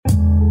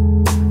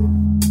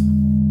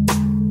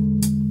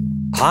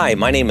Hi,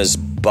 my name is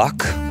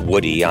Buck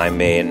Woody.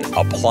 I'm an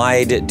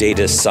applied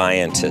data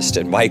scientist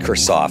at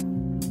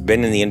Microsoft.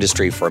 Been in the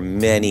industry for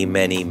many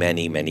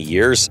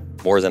years,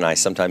 more than I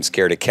sometimes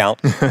care to count,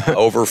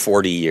 over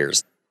 40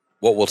 years.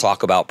 What we'll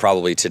talk about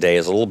probably today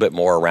is a little bit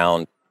more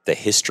around the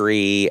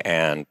history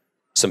and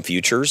some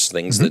futures,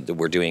 things that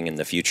we're doing in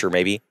the future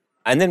maybe.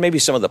 And then maybe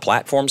some of the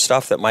platform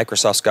stuff that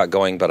Microsoft's got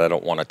going, but I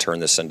don't want to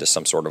turn this into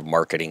some sort of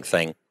marketing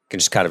thing. I can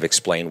just kind of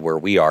explain where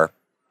we are.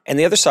 And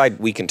the other side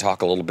we can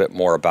talk a little bit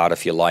more about,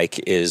 if you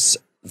like, is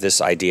this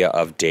idea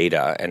of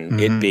data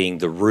and it being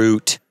the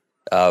root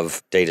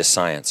of data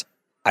science.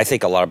 I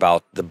think a lot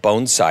about the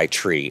bonsai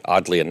tree,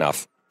 oddly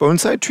enough.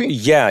 Bonsai tree?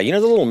 Yeah, you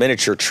know the little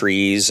miniature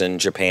trees in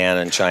Japan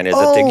and China?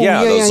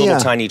 Those little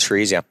tiny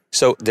trees, yeah.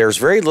 So there's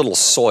very little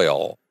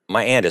soil.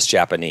 My aunt is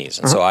Japanese,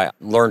 and so I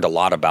learned a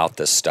lot about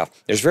this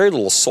stuff. There's very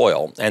little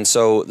soil, and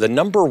so the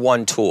number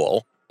one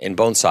tool in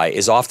bonsai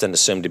is often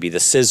assumed to be the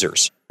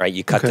scissors, right?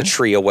 You cut the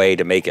tree away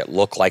to make it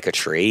look like a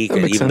tree,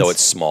 even though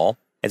it's small.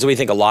 And so we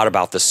think a lot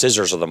about the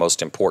scissors are the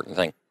most important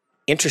thing.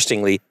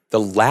 Interestingly, the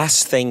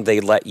last thing they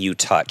let you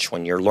touch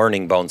when you're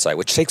learning bonsai,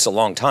 which takes a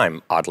long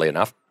time, oddly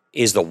enough,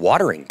 is the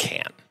watering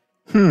can.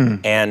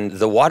 And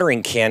the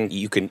watering can,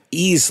 you can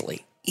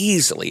easily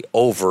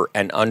over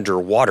and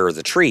underwater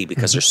the tree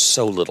because there's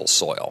so little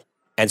soil.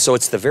 And so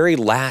it's the very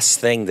last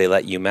thing they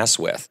let you mess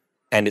with.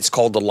 And it's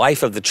called the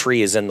life of the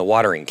tree is in the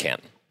watering can.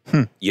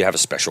 You have a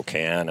special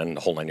can and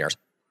the whole 9 yards.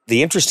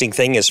 The interesting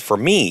thing is for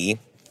me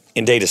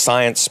in data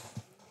science,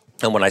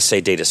 and when I say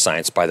data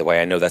science, by the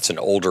way, I know that's an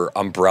older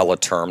umbrella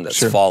term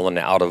that's fallen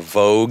out of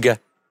vogue.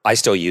 I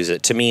still use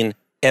it to mean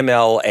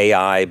ML,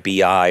 AI,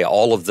 BI,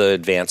 all of the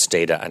advanced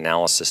data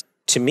analysis.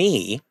 To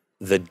me,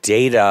 the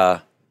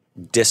data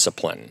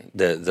discipline,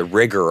 the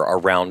rigor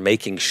around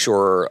making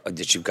sure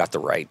that you've got the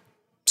right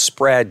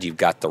spread, you've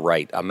got the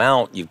right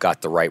amount, you've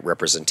got the right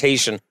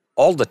representation,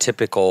 all the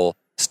typical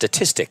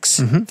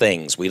statistics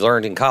things we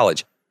learned in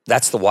college,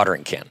 that's the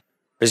watering can.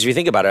 Because if you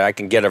think about it, I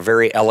can get a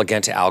very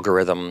elegant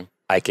algorithm,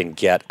 I can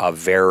get a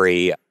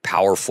very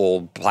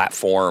powerful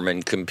platform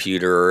and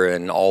computer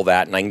and all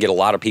that, and I can get a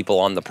lot of people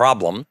on the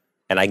problem,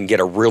 and I can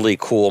get a really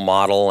cool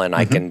model, and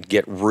I can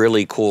get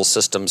really cool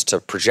systems to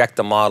project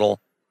the model,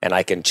 and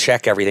I can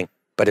check everything.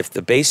 But if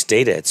the base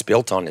data it's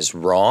built on is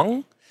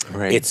wrong,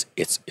 it's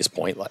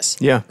pointless.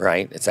 Yeah.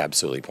 Right? It's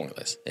absolutely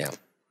pointless. Yeah.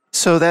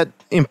 So that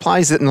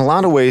implies that in a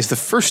lot of ways, the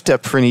first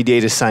step for any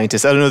data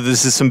scientist, I don't know if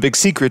this is some big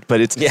secret,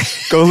 but it's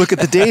go look at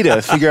the data,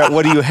 figure out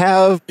what do you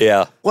have.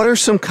 Yeah. What are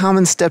some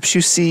common steps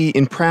you see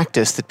in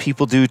practice that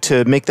people do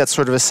to make that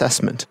sort of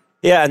assessment?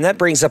 Yeah, and that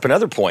brings up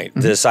another point,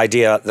 this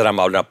idea that I'm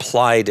an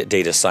applied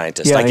data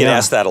scientist. I get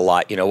asked that a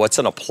lot, what's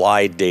an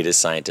applied data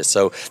scientist?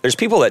 So there's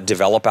people that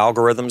develop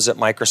algorithms at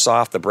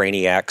Microsoft, the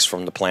brainiacs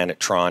from the planet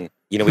Tron.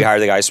 We hire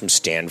the guys from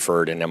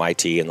Stanford and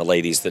MIT and the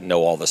ladies that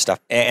know all this stuff.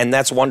 And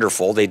that's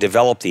wonderful. They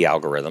develop the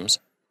algorithms.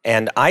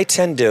 And I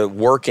tend to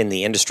work in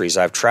the industries.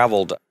 I've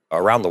traveled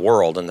around the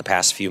world in the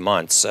past few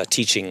months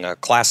teaching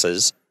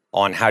classes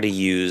on how to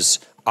use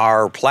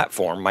our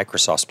platform,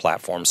 Microsoft's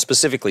platform,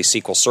 specifically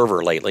SQL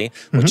Server lately,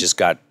 which has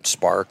got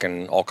Spark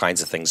and all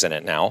kinds of things in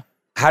it now.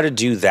 How to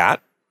do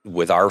that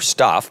with our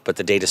stuff, but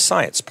the data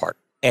science part.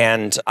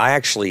 And I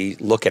actually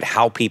look at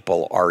how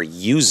people are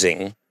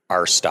using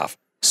our stuff.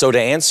 So to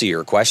answer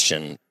your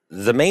question,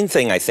 the main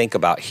thing I think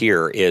about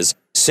here is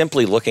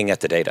simply looking at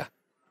the data,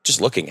 just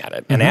looking at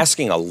it and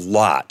asking a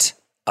lot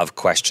of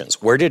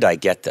questions. Where did I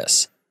get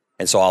this?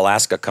 And so I'll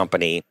ask a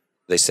company,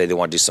 they say they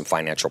want to do some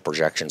financial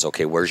projections.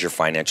 Okay, where's your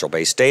financial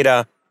based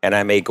data? And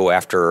I may go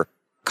after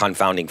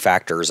confounding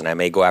factors and I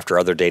may go after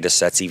other data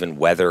sets, even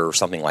weather or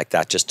something like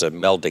that, just to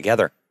meld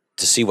together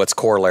to see what's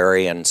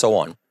corollary and so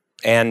on.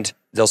 And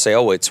they'll say,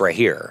 oh, it's right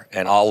here.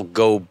 And I'll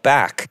go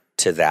back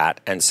to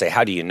that and say,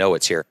 how do you know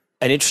it's here?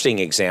 An interesting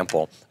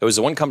example, it was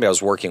the one company I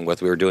was working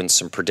with, we were doing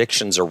some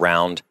predictions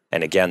around,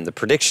 and again, the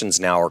predictions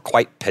now are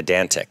quite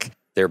pedantic.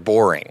 They're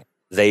boring.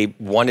 They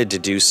wanted to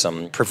do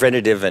some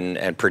preventative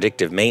and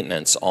predictive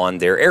maintenance on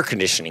their air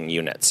conditioning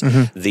units.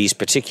 These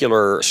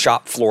particular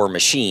shop floor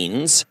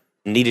machines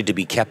needed to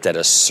be kept at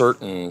a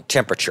certain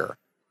temperature,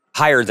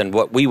 higher than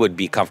what we would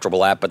be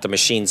comfortable at, but the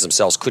machines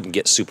themselves couldn't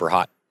get super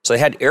hot. So they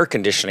had air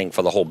conditioning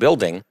for the whole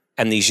building,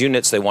 and these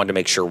units they wanted to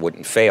make sure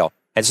wouldn't fail.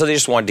 And so they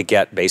just wanted to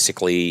get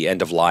basically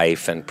end of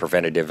life and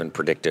preventative and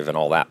predictive and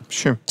all that.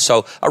 Sure.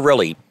 So a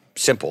really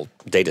simple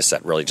data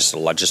set, really just a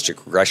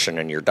logistic regression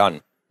and you're done.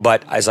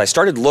 But as I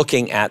started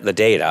looking at the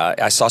data,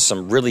 I saw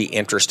some really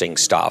interesting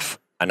stuff.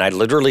 And I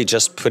literally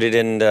just put it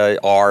into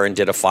R and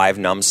did a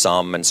 5-num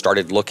sum and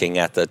started looking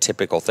at the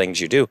typical things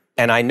you do.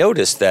 And I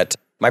noticed that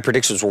my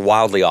predictions were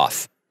wildly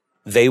off.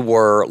 They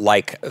were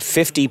like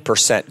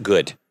 50%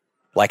 good.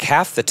 Like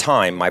half the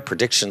time, my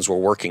predictions were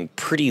working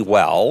pretty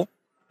well.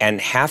 And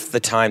half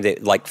the time,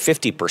 like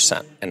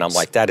 50%. And I'm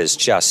like, that is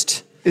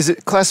just... Is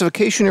it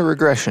classification or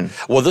regression?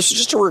 Well, this is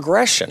just a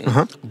regression.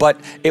 But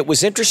it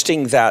was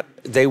interesting that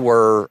they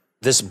were...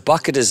 This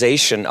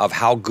bucketization of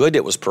how good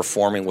it was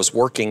performing was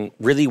working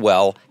really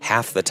well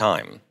half the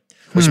time,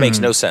 which makes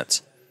no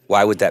sense.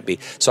 Why would that be?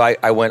 So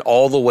I went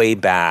all the way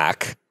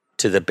back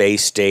to the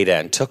base data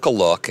and took a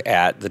look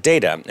at the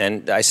data.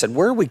 And I said,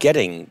 where are we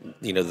getting,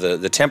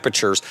 the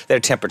temperatures? They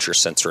had a temperature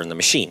sensor in the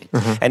machine.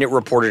 And it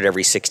reported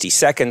every 60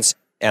 seconds.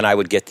 And I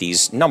would get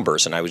these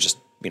numbers and I would just,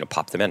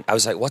 pop them in. I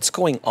was like, what's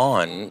going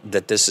on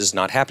that this is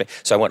not happening?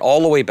 So I went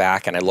all the way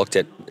back and I looked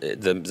at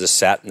the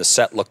set, and the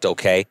set looked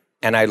okay.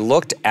 And I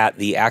looked at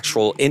the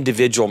actual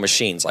individual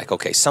machines, like,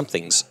 okay,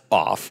 something's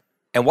off.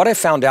 And what I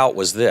found out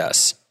was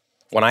this.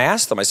 When I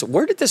asked them, I said,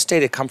 where did this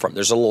data come from?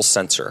 There's a little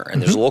sensor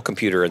and there's a little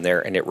computer in there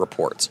and it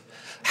reports.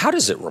 How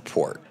does it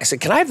report? I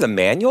said, can I have the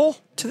manual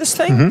to this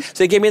thing? So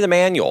they gave me the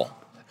manual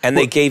and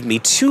they gave me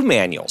 2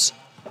 manuals.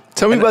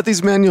 Tell me about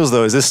these manuals,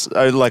 though. Is this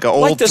like an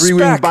old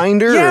 3-wing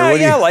binder?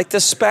 Yeah, like the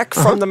spec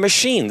from the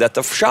machine that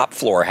the shop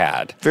floor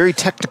had. Very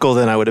technical,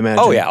 then, I would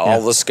imagine. Oh, yeah,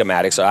 all the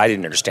schematics. I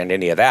didn't understand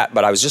any of that,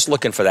 but I was just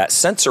looking for that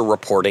sensor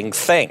reporting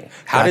thing.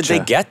 How did they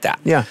get that?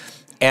 Yeah.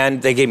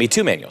 And they gave me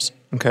 2 manuals.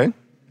 Okay.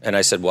 And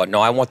I said, well,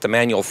 no, I want the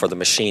manual for the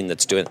machine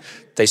that's doing it.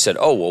 They said,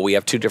 oh, well, we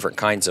have 2 different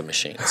kinds of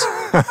machines.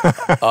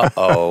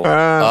 Uh-oh.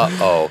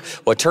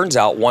 Well, it turns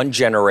out one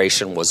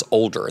generation was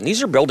older. And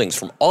these are buildings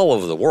from all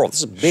over the world.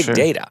 This is big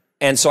data.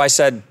 And so I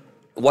said,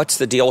 what's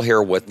the deal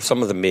here with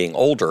some of them being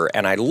older?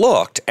 And I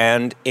looked,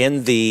 and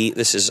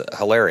this is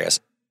hilarious,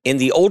 in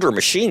the older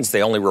machines,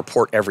 they only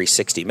report every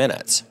 60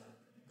 minutes.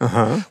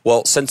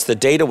 Well, since the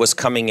data was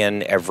coming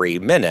in every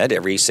minute,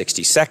 every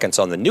 60 seconds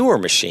on the newer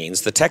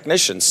machines, the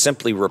technicians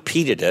simply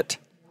repeated it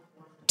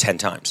 10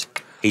 times.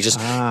 He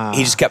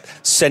just kept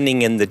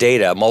sending in the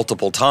data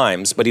multiple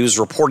times, but he was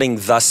reporting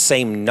the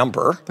same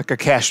number. Like a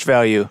cached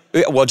value.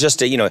 Well,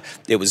 just,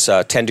 it was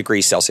 10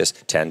 degrees Celsius,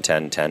 10,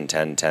 10, 10,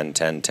 10, 10,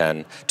 10,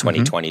 10,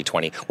 20, 20,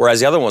 20. Whereas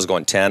the other one was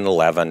going 10,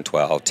 11,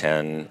 12,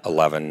 10,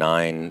 11,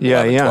 9,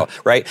 11,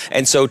 12, right?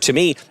 And so to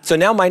me,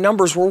 now my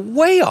numbers were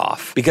way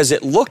off because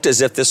it looked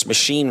as if this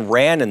machine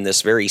ran in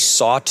this very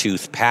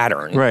sawtooth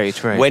pattern. Right.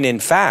 When in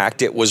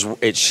fact,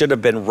 it should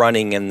have been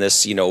running in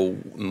this,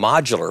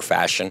 modular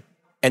fashion.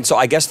 And so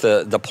I guess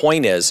the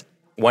point is,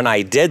 when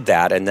I did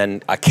that and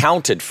then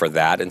accounted for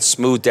that and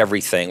smoothed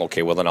everything,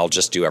 okay, well, then I'll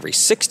just do every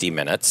 60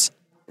 minutes,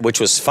 which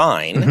was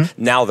fine.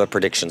 Now the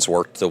predictions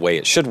worked the way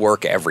it should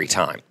work every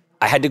time.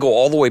 I had to go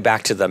all the way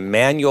back to the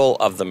manual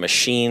of the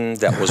machine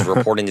that was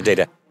reporting the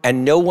data,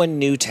 and no one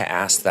knew to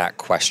ask that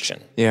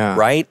question. Yeah.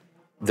 Right?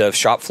 The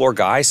shop floor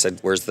guy said,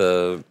 where's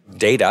the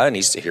data? And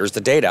here's the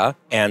data.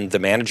 And the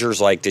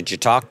manager's like, did you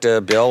talk to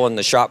Bill in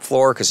the shop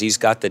floor? Because he's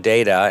got the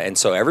data. And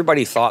so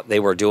everybody thought they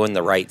were doing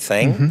the right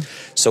thing.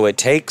 So it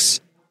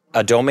takes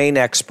a domain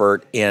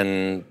expert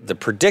in the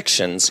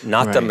predictions,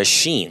 not the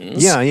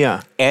machines.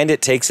 Yeah. And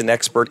it takes an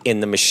expert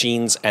in the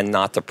machines and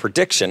not the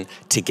prediction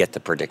to get the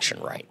prediction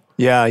right.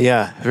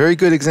 Yeah. Very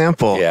good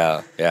example.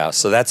 Yeah.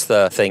 So that's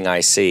the thing I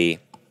see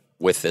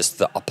with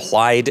the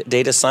applied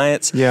data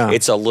science.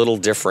 It's a little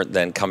different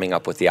than coming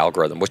up with the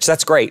algorithm, which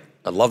that's great.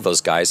 I love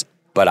those guys,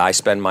 but I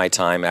spend my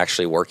time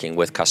actually working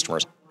with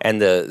customers.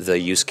 And the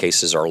use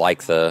cases are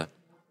like the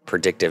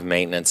predictive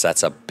maintenance.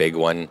 That's a big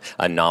one.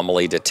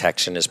 Anomaly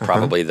detection is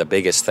probably the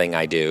biggest thing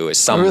I do is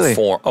some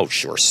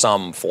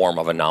form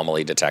of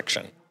anomaly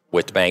detection.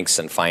 With banks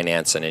and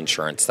finance and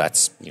insurance,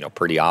 that's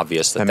pretty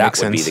obvious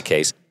that would be the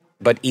case.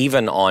 But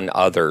even on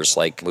others,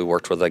 like we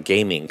worked with a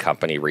gaming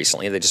company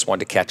recently, they just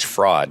wanted to catch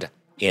fraud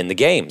in the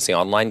games, the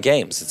online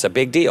games. It's a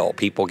big deal.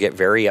 People get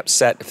very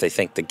upset if they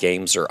think the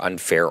games are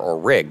unfair or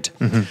rigged.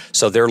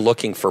 So they're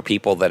looking for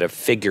people that have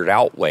figured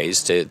out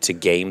ways to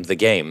game the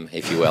game,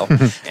 if you will.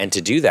 And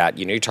to do that,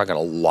 you're talking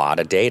a lot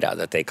of data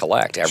that they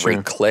collect.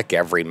 Every click,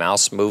 every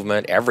mouse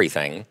movement,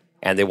 everything.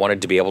 And they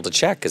wanted to be able to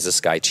check, is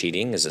this guy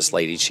cheating? Is this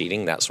lady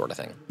cheating? That sort of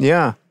thing.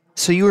 Yeah.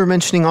 So you were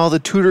mentioning all the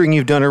tutoring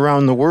you've done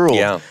around the world.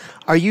 Yeah.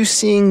 Are you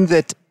seeing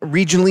that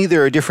regionally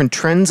there are different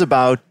trends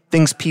about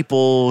things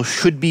people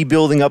should be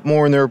building up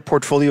more in their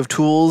portfolio of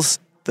tools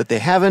that they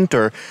haven't,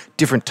 or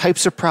different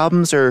types of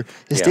problems, or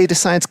is data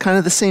science kind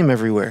of the same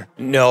everywhere?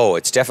 No,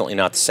 it's definitely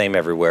not the same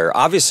everywhere.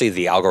 Obviously,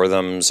 the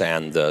algorithms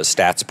and the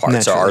stats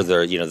parts are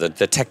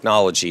the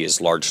technology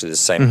is largely the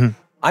same.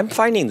 I'm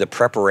finding the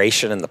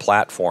preparation and the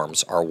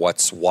platforms are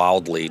what's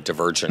wildly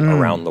divergent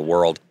around the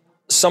world.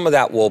 Some of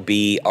that will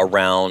be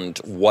around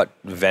what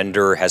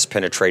vendor has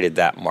penetrated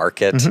that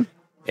market.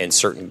 In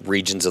certain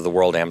regions of the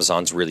world,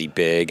 Amazon's really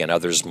big, and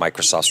others,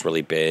 Microsoft's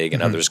really big,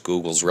 and others,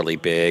 Google's really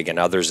big, and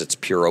others, it's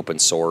pure open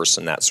source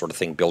and that sort of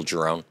thing, build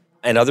your own.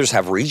 And others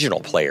have regional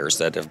players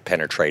that have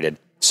penetrated.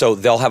 So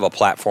they'll have a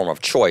platform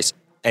of choice.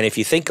 And if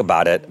you think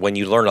about it, when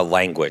you learn a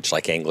language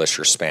like English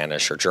or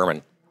Spanish or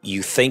German,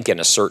 you think in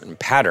a certain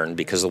pattern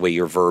because of the way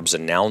your verbs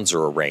and nouns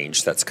are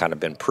arranged. That's kind of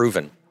been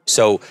proven.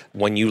 So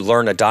when you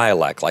learn a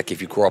dialect, like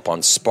if you grew up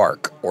on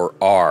Spark or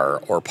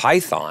R or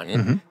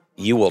Python,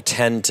 you will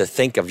tend to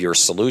think of your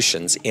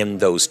solutions in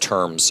those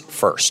terms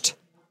first.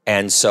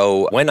 And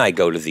so when I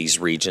go to these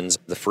regions,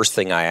 the first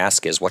thing I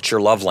ask is, what's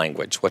your love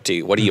language? What do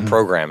you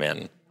program in?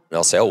 And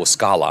they'll say, oh,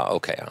 Scala.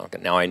 Okay,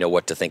 now I know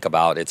what to think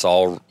about. It's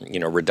all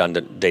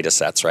redundant data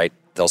sets, right?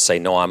 They'll say,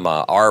 no, I'm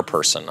a R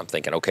person. I'm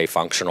thinking, okay,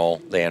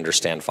 functional. They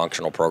understand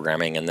functional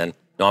programming. And then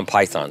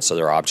non-Python, so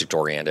they're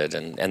object-oriented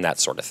and that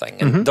sort of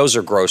thing. And those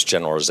are gross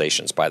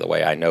generalizations, by the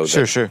way. I know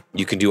that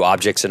you can do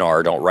objects in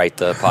R. Don't write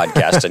the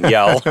podcast and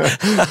yell.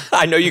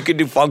 I know you can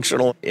do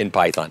functional in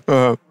Python.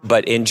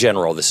 But in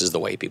general, this is the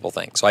way people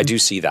think. So I do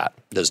see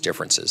those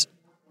differences.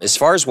 As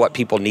far as what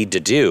people need to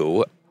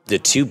do, the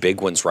two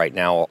big ones right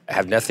now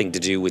have nothing to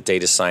do with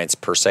data science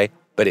per se,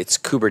 but it's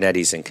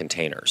Kubernetes and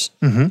containers.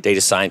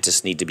 Data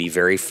scientists need to be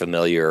very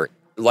familiar.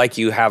 Like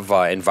you have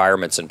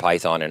environments in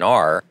Python and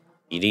R,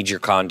 you need your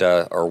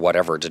Conda or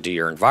whatever to do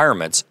your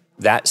environments.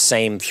 That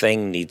same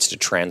thing needs to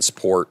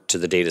transport to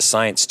the data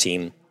science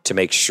team to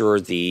make sure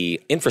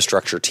the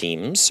infrastructure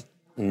teams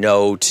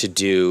know to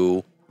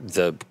do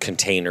the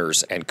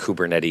containers and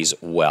Kubernetes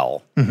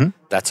well.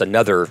 That's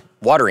another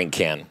watering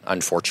can,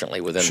 unfortunately,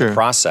 within the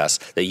process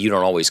that you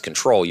don't always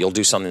control. You'll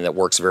do something that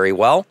works very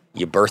well.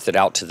 You birth it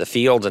out to the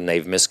field and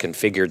they've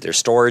misconfigured their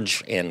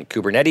storage in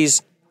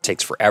Kubernetes. It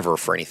takes forever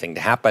for anything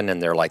to happen.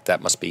 And they're like,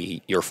 that must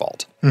be your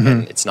fault.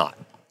 And it's not.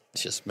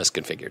 It's just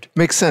misconfigured.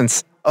 Makes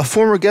sense. A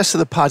former guest of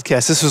the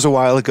podcast, this was a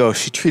while ago,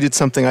 she tweeted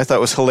something I thought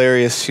was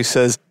hilarious. She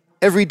says,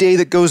 "Every day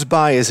that goes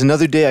by is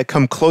another day I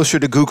come closer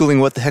to Googling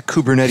what the heck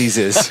Kubernetes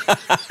is."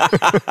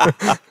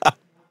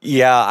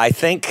 Yeah, I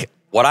think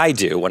what I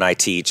do when I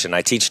teach, and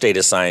I teach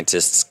data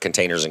scientists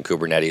containers and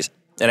Kubernetes,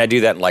 and I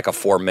do that in like a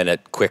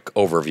 4-minute quick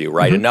overview,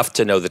 right? Enough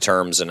to know the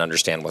terms and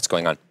understand what's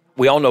going on.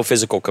 We all know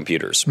physical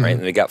computers, right?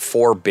 And they got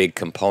 4 big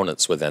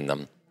components within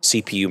them: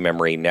 CPU,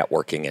 memory,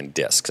 networking, and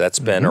disk. That's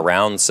been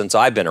around since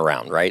I've been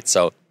around, right?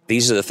 So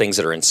these are the things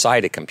that are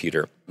inside a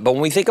computer. But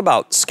when we think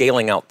about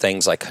scaling out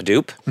things like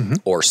Hadoop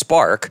or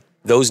Spark,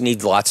 those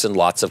need lots and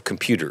lots of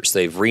computers.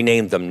 They've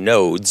renamed them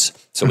nodes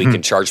so we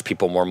can charge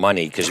people more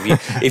money. Because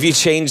if you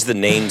change the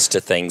names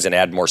to things and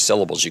add more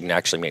syllables, you can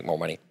actually make more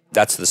money.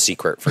 That's the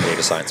secret for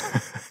data science.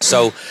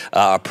 So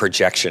a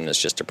projection is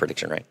just a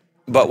prediction, right?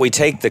 But we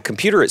take the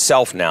computer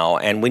itself now,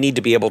 and we need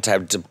to be able to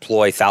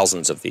deploy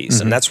thousands of these.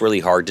 And that's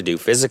really hard to do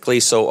physically.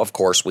 So, of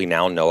course, we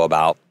now know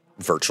about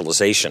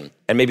virtualization.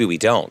 And maybe we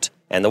don't.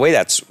 And the way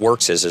that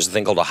works is there's a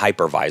thing called a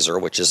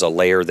hypervisor, which is a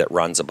layer that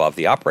runs above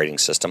the operating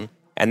system.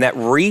 And that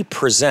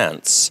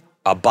represents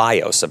a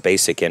BIOS, a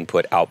basic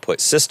input-output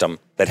system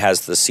that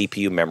has the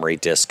CPU, memory,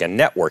 disk, and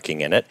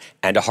networking in it,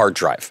 and a hard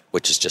drive,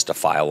 which is just a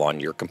file on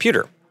your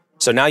computer.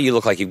 So now you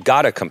look like you've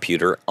got a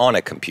computer on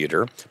a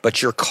computer,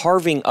 but you're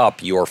carving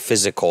up your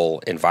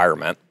physical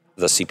environment,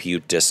 the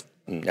CPU, disk,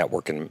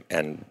 network,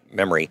 and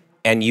memory,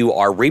 and you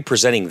are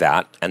representing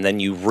that, and then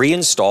you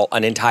reinstall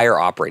an entire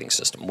operating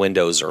system,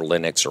 Windows or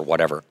Linux or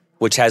whatever,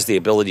 which has the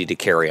ability to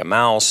carry a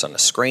mouse and a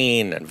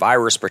screen and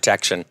virus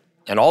protection,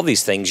 and all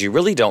these things you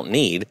really don't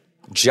need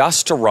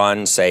just to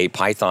run, say,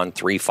 Python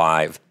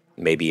 3.5,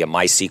 maybe a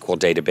MySQL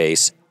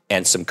database,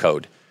 and some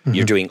code.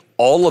 You're doing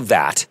all of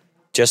that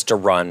just to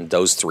run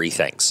those 3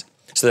 things.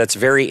 So that's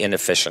very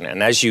inefficient.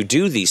 And as you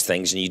do these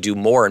things and you do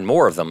more and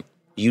more of them,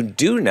 you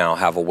do now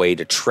have a way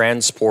to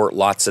transport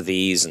lots of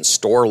these and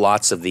store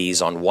lots of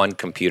these on one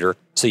computer.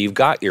 So you've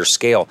got your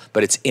scale,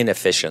 but it's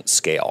inefficient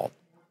scale.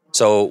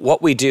 So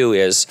what we do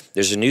is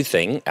there's a new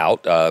thing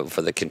out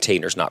for the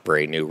containers, not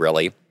very new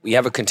really. We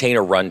have a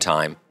container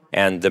runtime.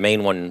 And the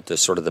main one, the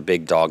sort of the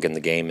big dog in the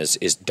game is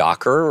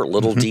Docker,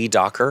 little d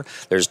Docker.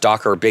 There's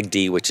Docker, big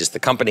D, which is the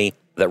company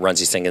that runs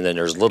these things. And then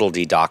there's little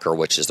d Docker,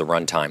 which is the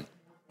runtime.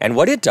 And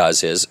what it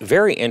does is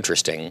very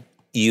interesting.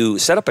 You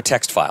set up a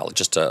text file.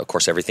 Of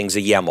course, everything's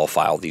a YAML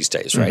file these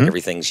days, right?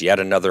 Everything's yet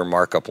another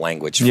markup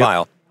language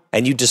file.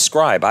 And you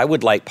describe, I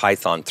would like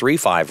Python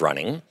 3.5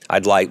 running,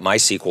 I'd like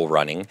MySQL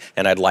running,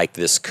 and I'd like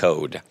this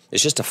code.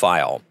 It's just a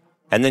file.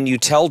 And then you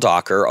tell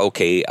Docker,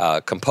 okay,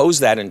 compose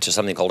that into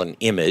something called an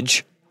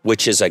image,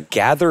 which is a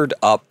gathered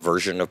up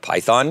version of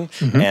Python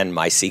and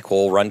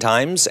MySQL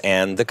runtimes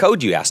and the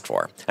code you asked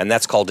for. And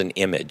that's called an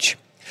image.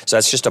 So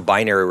that's just a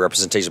binary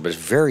representation, but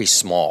it's very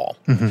small.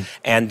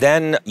 And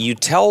then you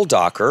tell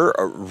Docker,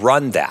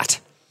 run that.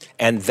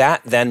 And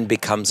that then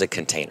becomes a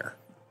container.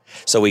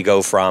 So we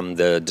go from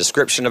the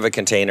description of a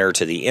container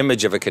to the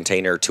image of a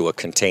container to a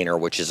container,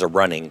 which is a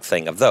running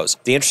thing of those.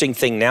 The interesting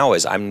thing now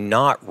is I'm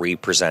not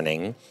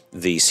representing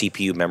the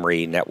CPU,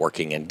 memory,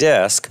 networking, and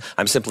disk.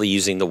 I'm simply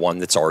using the one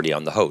that's already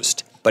on the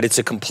host. But it's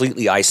a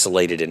completely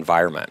isolated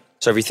environment.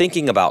 So if you're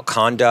thinking about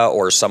Conda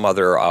or some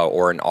other,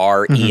 or an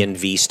R,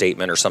 env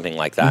statement or something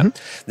like that,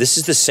 this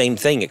is the same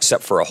thing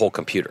except for a whole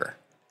computer,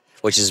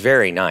 which is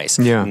very nice.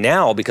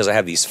 Now, because I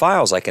have these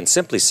files, I can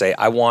simply say,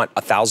 I want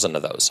 1,000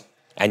 of those.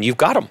 And you've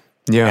got them.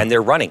 And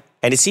they're running.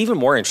 And it's even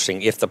more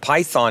interesting if the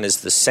Python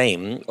is the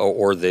same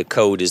or the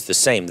code is the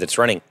same that's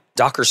running.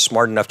 Docker's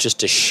smart enough just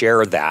to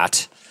share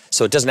that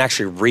so it doesn't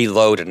actually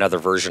reload another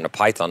version of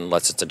Python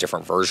unless it's a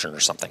different version or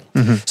something.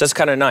 So that's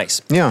kind of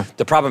nice.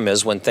 The problem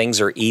is when things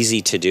are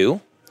easy to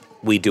do,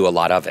 we do a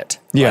lot of it.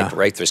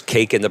 Right? There's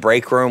cake in the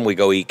break room, we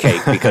go eat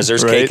cake because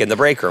there's cake in the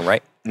break room,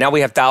 right? Now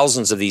we have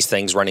thousands of these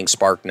things running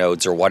Spark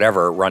nodes or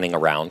whatever running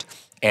around.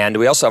 And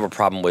we also have a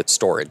problem with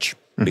storage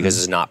because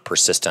it's not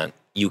persistent.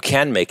 You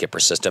can make it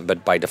persistent,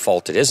 but by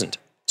default it isn't.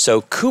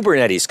 So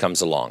Kubernetes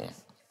comes along.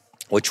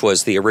 which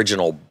was the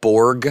original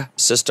Borg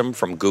system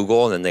from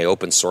Google, and then they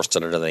open sourced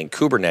it under the name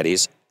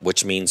Kubernetes,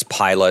 which means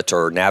pilot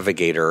or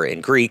navigator in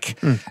Greek.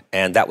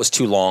 And that was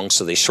too long,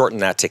 so they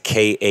shortened that to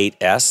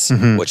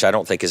K8S, which I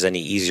don't think is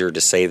any easier to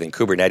say than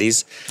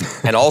Kubernetes.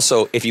 And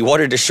also, if you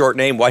wanted a short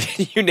name, why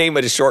didn't you name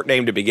it a short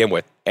name to begin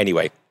with?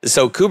 Anyway,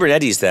 so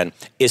Kubernetes then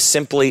is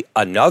simply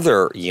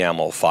another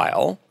YAML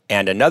file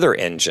and another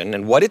engine.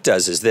 And what it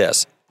does is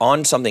this.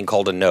 On something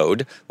called a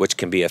node, which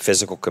can be a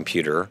physical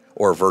computer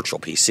or a virtual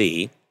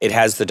PC, it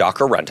has the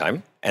Docker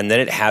runtime, and then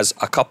it has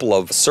a couple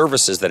of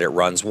services that it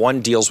runs.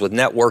 One deals with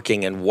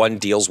networking, and one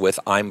deals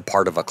with I'm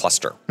part of a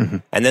cluster.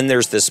 And then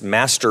there's this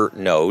master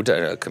node,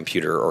 a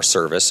computer or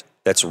service,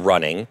 that's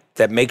running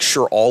that makes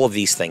sure all of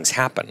these things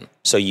happen.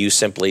 So you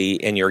simply,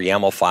 in your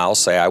YAML file,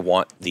 say, I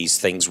want these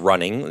things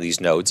running, these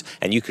nodes,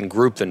 and you can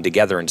group them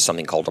together into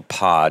something called a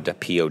pod, a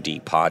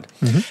POD, pod.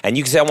 And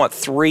you can say, I want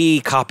 3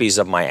 copies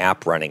of my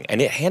app running,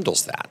 and it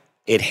handles that.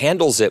 It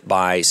handles it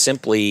by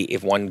simply,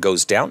 if one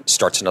goes down,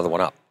 starts another one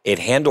up. It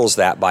handles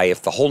that by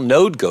if the whole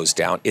node goes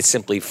down, it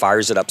simply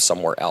fires it up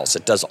somewhere else.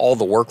 It does all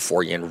the work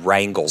for you and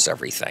wrangles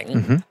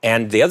everything.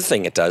 And the other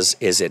thing it does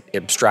is it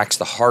abstracts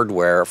the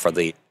hardware for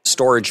the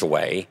storage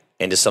away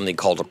into something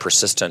called a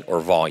persistent or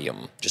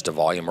volume, just a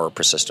volume or a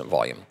persistent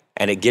volume.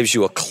 And it gives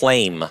you a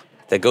claim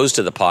that goes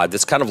to the pod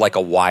that's kind of like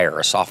a wire,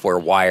 a software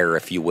wire,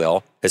 if you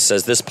will. It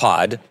says this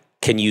pod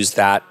can use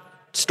that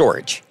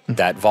storage,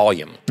 that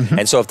volume.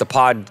 And so if the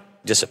pod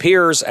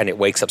disappears and it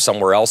wakes up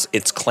somewhere else,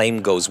 its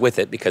claim goes with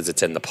it because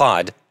it's in the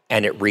pod,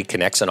 and it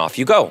reconnects and off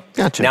you go.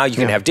 Gotcha. Now you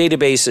can have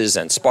databases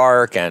and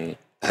Spark and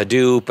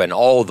Hadoop and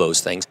all of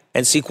those things.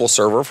 And SQL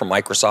Server from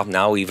Microsoft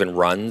now even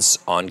runs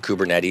on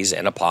Kubernetes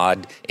in a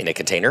pod in a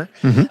container.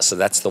 So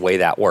that's the way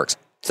that works.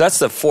 So that's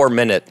the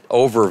 4-minute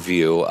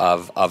overview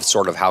of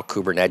sort of how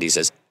Kubernetes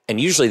is.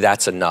 And usually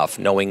that's enough,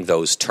 knowing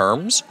those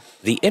terms.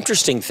 The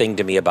interesting thing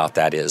to me about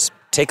that is,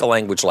 take a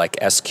language like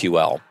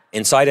SQL.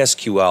 Inside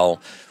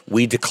SQL,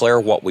 we declare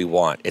what we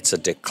want. It's a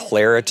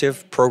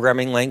declarative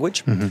programming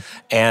language.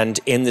 And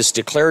in this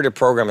declarative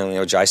programming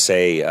language, I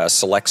say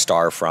select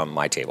star from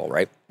my table,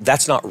 right?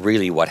 That's not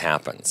really what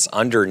happens.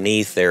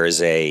 Underneath, there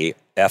is a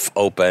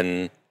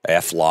fopen,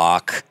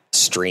 flock,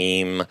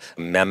 stream,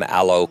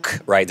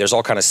 memalloc, right? There's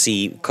all kind of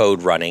C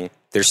code running.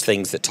 There's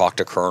things that talk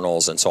to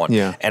kernels and so on.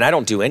 And I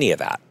don't do any of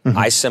that.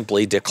 I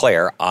simply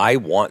declare, I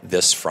want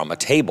this from a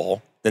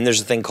table. Then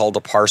there's a thing called a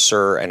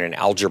parser and an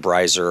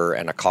algebraizer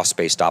and a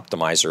cost-based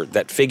optimizer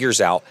that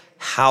figures out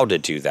how to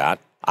do that.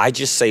 I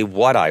just say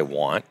what I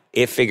want.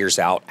 It figures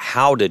out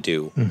how to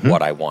do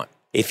what I want.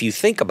 If you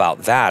think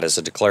about that as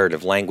a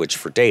declarative language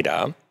for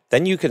data,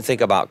 then you can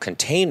think about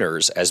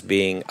containers as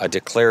being a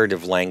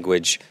declarative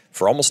language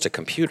for almost a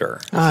computer.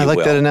 I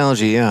like that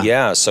analogy, yeah.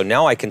 Yeah, so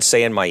now I can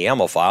say in my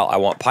YAML file, I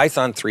want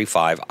Python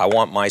 3.5, I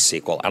want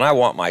MySQL, and I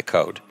want my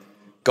code.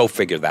 Go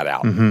figure that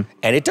out. And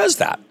it does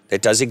that.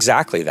 It does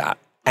exactly that.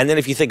 And then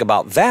if you think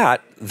about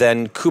that,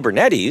 then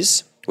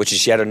Kubernetes, which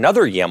is yet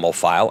another YAML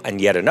file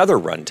and yet another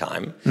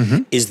runtime,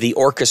 is the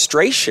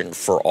orchestration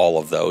for all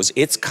of those.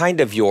 It's kind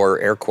of your,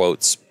 air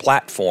quotes,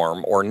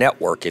 platform or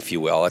network, if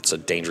you will. It's a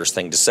dangerous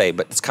thing to say,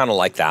 but it's kind of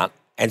like that.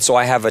 And so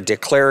I have a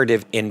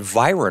declarative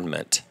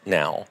environment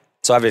now.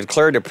 So I have a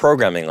declarative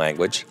programming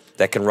language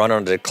that can run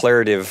on a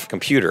declarative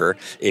computer,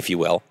 if you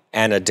will,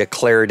 and a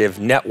declarative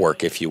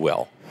network, if you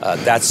will.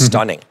 That's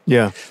stunning.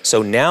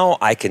 So now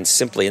I can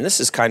simply, and this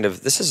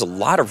is a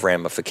lot of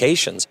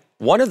ramifications.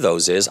 One of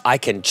those is I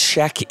can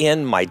check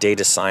in my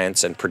data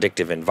science and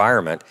predictive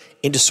environment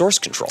into source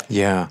control.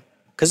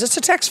 Because it's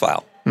a text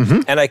file.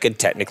 And I could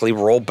technically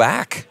roll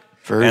back.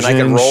 And I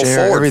can roll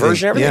forward,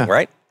 version everything,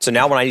 right? So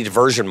now when I need to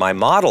version my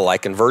model, I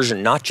can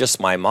version not just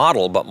my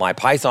model, but my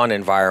Python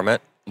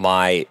environment,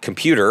 my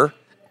computer,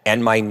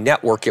 and my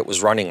network it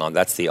was running on.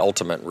 That's the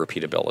ultimate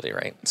repeatability,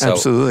 right? So,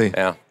 absolutely.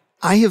 Yeah.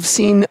 I have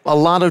seen a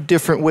lot of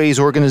different ways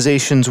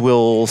organizations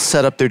will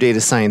set up their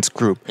data science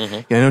group.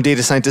 I know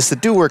data scientists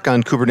that do work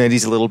on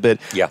Kubernetes a little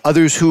bit.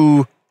 Others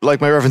who, like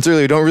my reference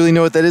earlier, don't really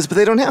know what that is, but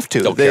they don't have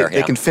to.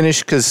 They can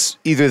finish because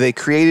either they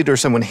created or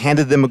someone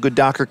handed them a good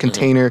Docker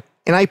container.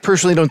 And I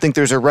personally don't think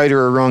there's a right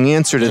or a wrong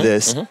answer to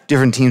this.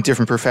 Different teams,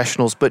 different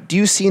professionals. But do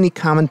you see any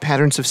common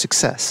patterns of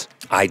success?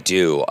 I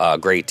do, a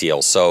great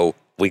deal. So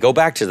we go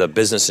back to the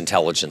business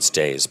intelligence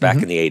days, back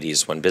in the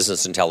 80s when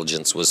business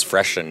intelligence was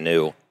fresh and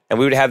new. And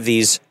we would have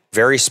these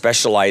very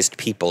specialized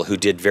people who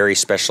did very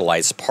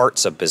specialized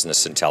parts of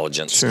business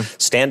intelligence.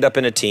 Stand up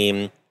in a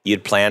team,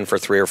 you'd plan for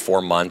 3 or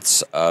 4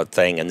 months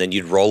thing, and then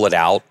you'd roll it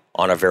out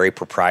on a very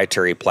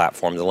proprietary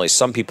platform that only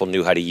some people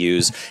knew how to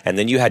use. And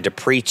then you had to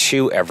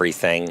pre-chew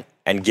everything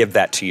and give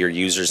that to your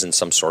users in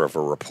some sort of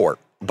a report.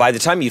 By the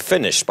time you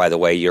finished, by the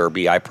way, your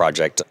BI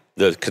project,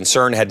 the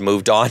concern had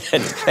moved on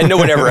and no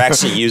one ever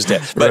actually used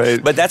it.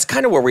 But that's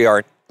kind of where we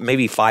are.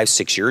 Maybe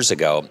 5-6 years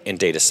ago in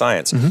data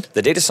science,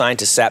 the data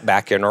scientist sat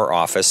back in her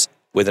office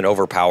with an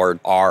overpowered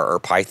R or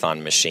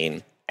Python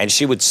machine, and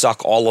she would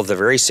suck all of the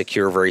very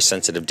secure, very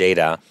sensitive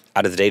data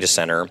out of the data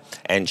center,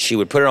 and she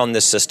would put it on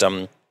this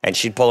system, and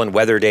she'd pull in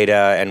weather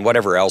data and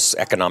whatever else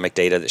economic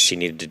data that she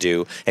needed to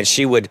do, and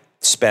she would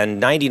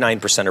spend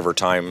 99% of her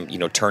time,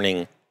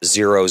 turning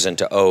zeros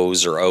into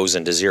O's or O's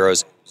into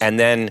zeros. And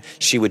then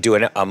she would do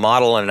a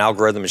model and an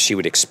algorithm, and she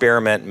would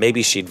experiment.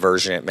 Maybe she'd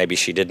version it, maybe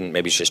she didn't,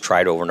 maybe she just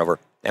tried over and over.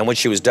 And when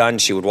she was done,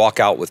 she would walk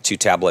out with 2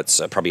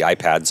 tablets, probably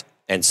iPads,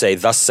 and say,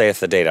 "Thus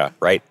saith the data,"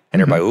 right?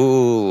 And everybody,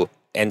 ooh.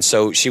 And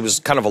so she was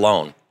kind of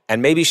alone.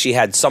 And maybe she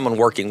had someone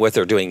working with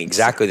her doing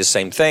exactly the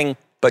same thing,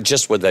 but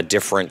just with a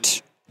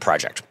different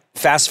project.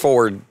 Fast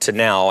forward to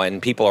now,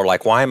 and people are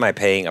like, why am I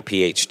paying a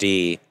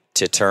PhD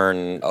to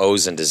turn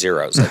O's into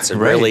zeros? That's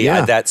Right,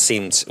 yeah. That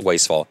seems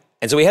wasteful.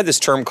 And so we had this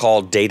term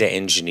called data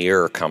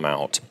engineer come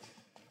out.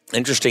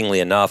 Interestingly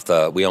enough,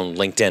 we own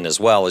LinkedIn as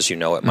well, as you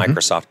know, at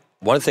Microsoft.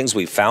 One of the things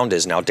we found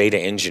is now data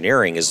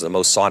engineering is the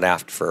most sought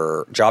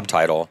after job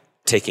title,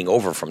 taking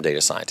over from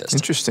data scientist.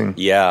 Interesting.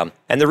 Yeah.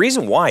 And the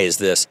reason why is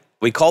this.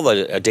 We call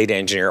a data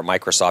engineer at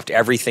Microsoft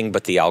everything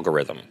but the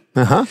algorithm.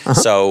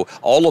 So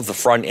all of the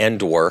front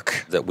end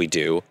work that we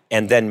do,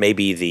 and then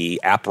maybe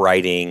the app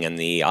writing and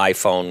the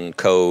iPhone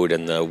code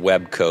and the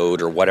web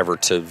code or whatever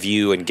to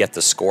view and get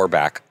the score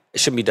back, it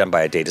shouldn't be done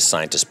by a data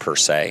scientist per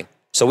se.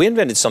 So we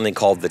invented something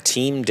called the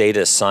Team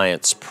Data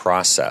Science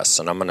Process,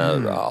 and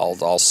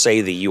I'll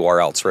say the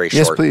URL. It's very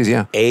short. Yes, please.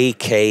 Yeah.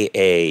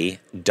 aka.ms.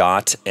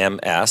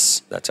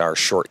 That's our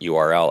short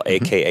URL.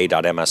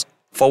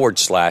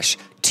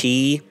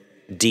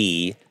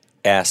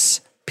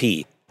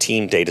 aka.ms/TDSP,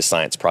 Team Data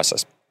Science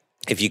Process.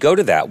 If you go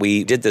to that,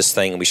 we did this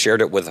thing and we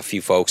shared it with a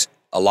few folks.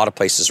 A lot of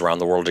places around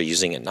the world are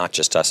using it, not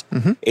just us.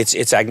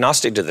 It's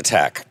agnostic to the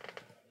tech,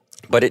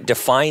 but it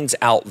defines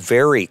out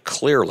very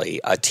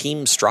clearly a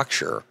team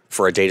structure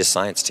for a data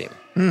science team.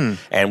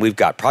 And we've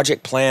got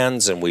project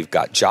plans and we've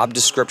got job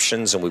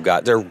descriptions and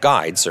they're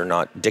guides, they're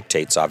not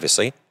dictates,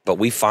 obviously, but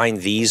we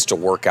find these to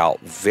work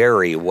out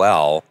very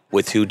well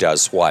with who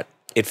does what.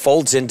 It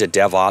folds into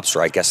DevOps,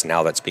 or I guess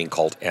now that's being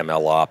called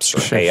MLOps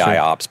or AI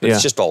Ops, but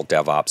it's just all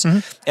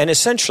DevOps. And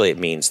essentially it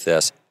means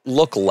this: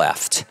 look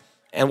left.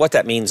 And what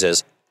that means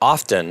is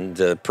often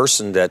the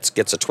person that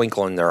gets a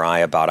twinkle in their eye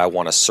about I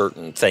want a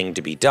certain thing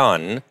to be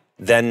done,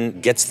 then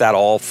gets that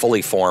all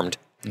fully formed,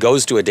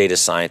 goes to a data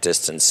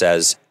scientist and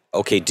says,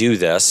 okay, do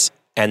this.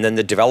 And then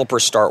the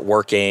developers start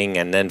working,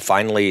 and then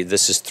finally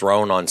this is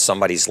thrown on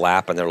somebody's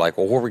lap, and they're like,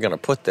 well, where are we going to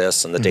put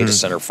this? And the data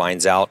center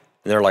finds out.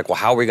 And they're like, well,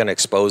 how are we going to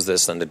expose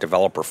this? And the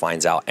developer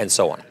finds out, and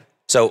so on.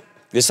 So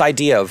this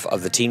idea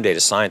of the team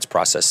data science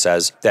process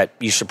says that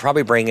you should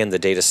probably bring in the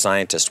data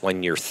scientist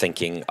when you're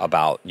thinking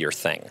about your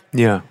thing.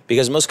 Yeah.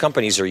 Because most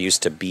companies are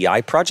used to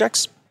BI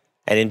projects.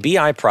 And in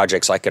BI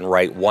projects, I can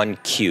write one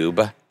cube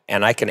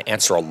and I can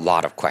answer a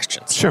lot of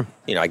questions. Sure.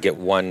 I get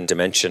one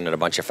dimension and a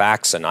bunch of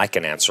facts, and I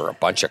can answer a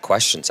bunch of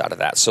questions out of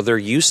that. So they're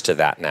used to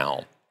that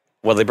now.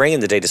 Well, they bring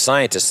in the data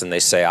scientist and they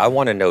say, I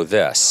want to know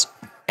this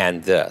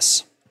and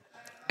this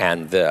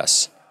and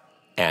this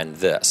and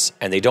this.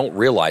 And they don't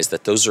realize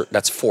that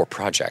that's 4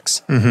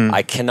 projects.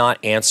 I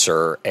cannot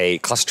answer a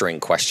clustering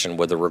question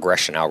with a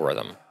regression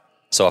algorithm.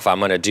 So if I'm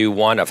going to do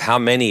one of how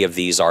many of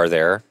these are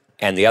there,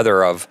 and the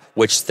other of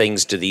which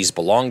things do these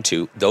belong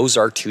to, those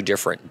are 2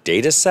 different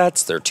data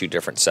sets. They're 2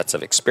 different sets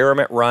of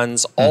experiment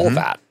runs, all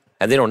that.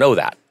 And they don't know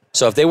that.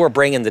 So if they were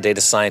bringing the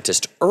data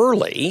scientist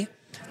early,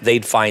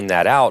 they'd find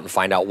that out and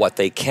find out what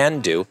they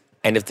can do.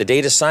 And if the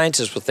data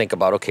scientist would think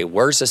about, okay,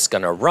 where's this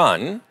going to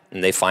run?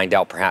 And they find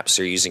out perhaps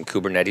they're using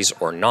Kubernetes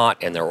or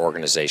not in their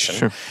organization.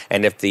 Sure.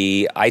 And if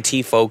the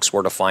IT folks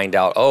were to find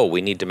out, oh,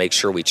 we need to make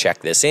sure we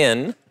check this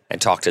in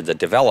and talk to the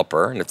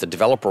developer. And if the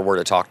developer were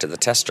to talk to the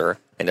tester,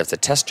 and if the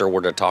tester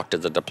were to talk to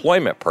the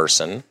deployment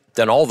person,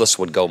 then all this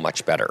would go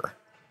much better.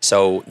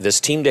 So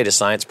this team data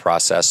science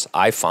process,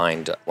 I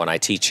find when I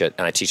teach it,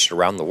 and I teach it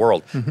around the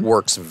world,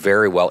 works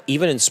very well,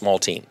 even in small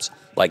teams.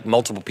 Like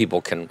multiple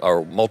people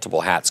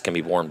multiple hats can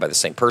be worn by the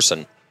same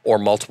person, or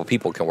multiple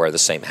people can wear the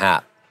same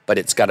hat. But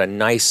it's got a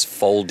nice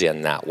fold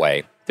in that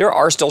way. There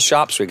are still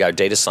shops where you got a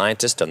data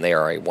scientist and they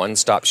are a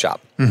one-stop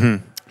shop.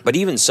 But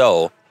even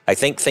so, I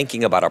think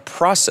thinking about a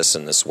process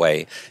in this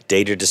way,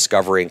 data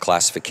discovery and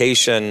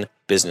classification,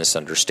 business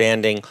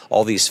understanding,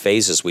 all these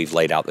phases we've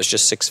laid out, there's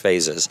just 6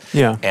 phases,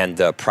 and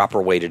the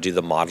proper way to do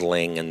the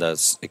modeling and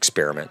the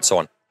experiment and so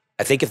on.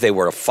 I think if they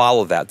were to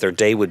follow that, their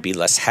day would be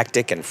less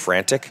hectic and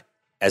frantic.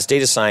 As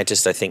data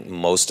scientists, I think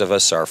most of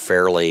us are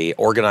fairly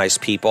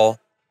organized people.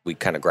 We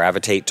kind of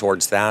gravitate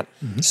towards that.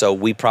 So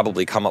we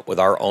probably come up with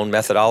our own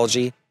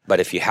methodology.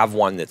 But if you have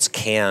one that's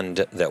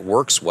canned, that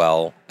works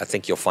well, I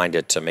think you'll find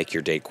it to make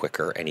your day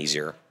quicker and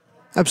easier.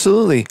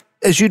 Absolutely.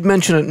 As you'd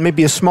mentioned,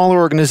 maybe a smaller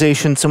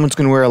organization, someone's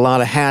going to wear a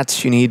lot of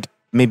hats. You need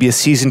maybe a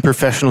seasoned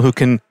professional who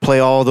can play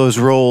all those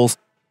roles.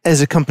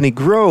 As a company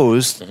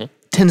grows,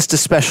 tends to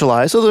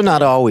specialize, although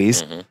not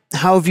always.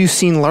 How have you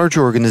seen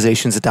larger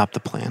organizations adopt the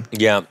plan?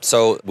 Yeah,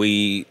 so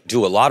we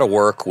do a lot of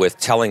work with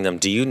telling them,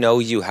 do you know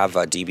you have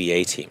a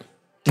DBA team?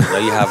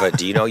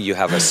 Do you know you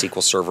have a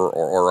SQL Server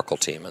or Oracle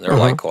team? And they're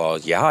like, well,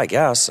 yeah, I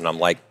guess. And I'm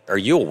like, are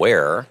you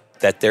aware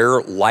that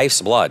their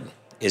life's blood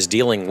is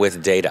dealing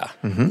with data,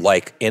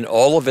 like in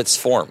all of its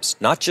forms,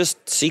 not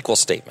just SQL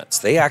statements.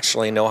 They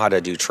actually know how to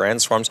do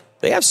transforms.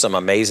 They have some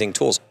amazing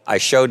tools. I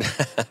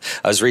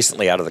was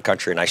recently out of the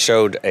country, and I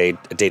showed a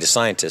data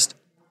scientist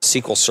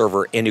SQL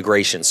Server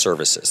Integration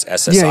Services,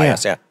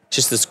 SSIS. Yeah.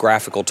 Just this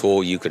graphical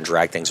tool, you can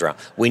drag things around.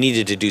 We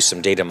needed to do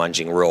some data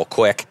munging real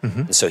quick.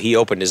 And so he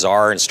opened his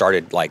R and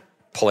started like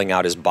pulling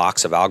out his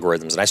box of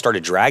algorithms. And I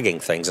started dragging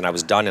things, and I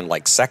was done in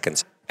like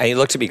seconds. And he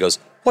looked at me and goes,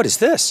 "What is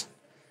this?"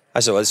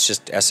 I said, "Well, it's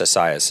just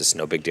SSIS. It's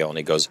no big deal." And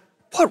he goes,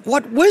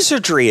 What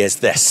wizardry is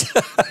this?"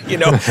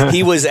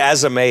 He was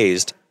as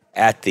amazed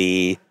at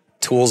the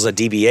tools a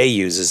DBA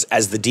uses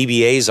as the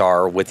DBAs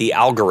are with the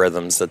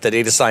algorithms that the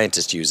data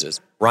scientist uses.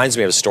 Reminds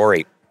me of a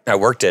story. I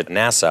worked at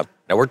NASA.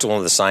 I worked with one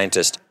of the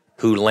scientists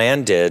who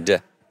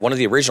landed one of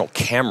the original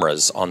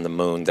cameras on the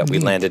moon that we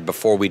landed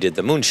before we did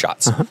the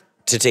moonshots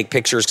to take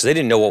pictures because they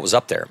didn't know what was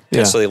up there. Yeah.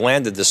 And so they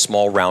landed this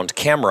small round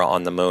camera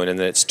on the moon, and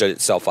then it stood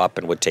itself up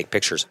and would take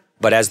pictures.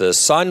 But as the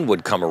sun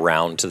would come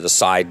around to the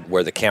side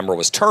where the camera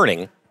was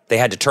turning, they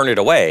had to turn it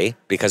away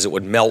because it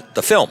would melt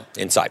the film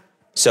inside.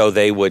 So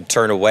they would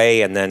turn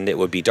away, and then it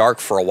would be dark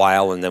for a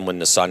while, and then when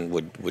the sun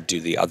would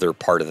do the other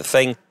part of the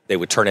thing, they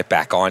would turn it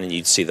back on and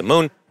you'd see the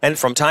moon. And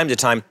from time to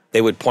time,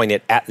 they would point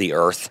it at the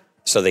Earth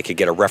so they could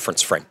get a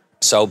reference frame.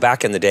 So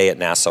back in the day at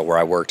NASA where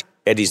I worked,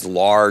 they had these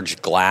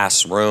large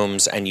glass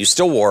rooms, and you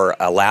still wore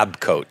a lab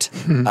coat.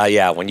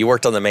 When you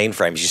worked on the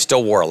mainframes, you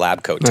still wore a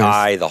lab coat,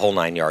 tie, the whole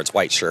 9 yards,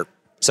 white shirt.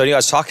 So I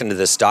was talking to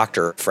this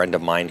doctor friend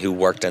of mine who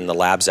worked in the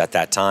labs at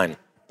that time.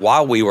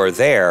 While we were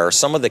there,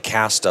 some of the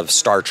cast of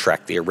Star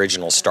Trek, the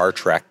original Star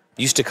Trek,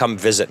 used to come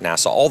visit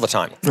NASA all the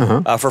time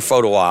for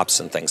photo ops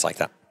and things like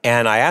that.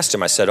 And I asked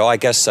him, I said, I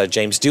guess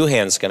James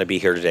Doohan's going to be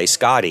here today,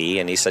 Scotty.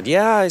 And he said,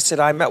 yeah. I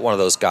said, I met one of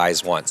those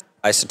guys once.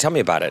 I said, tell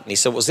me about it. And he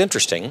said, it was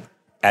interesting.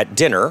 At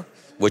dinner,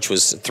 which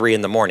was 3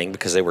 a.m.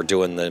 because they were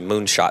doing the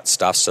moonshot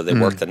stuff, so they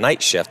worked the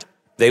night shift.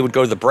 They would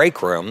go to the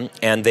break room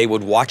and they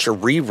would watch a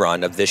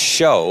rerun of this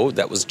show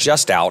that was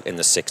just out in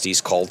the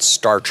 60s called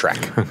Star Trek.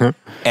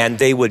 And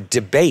they would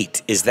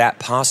debate, is that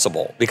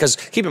possible? Because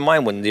keep in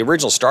mind, when the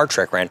original Star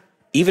Trek ran,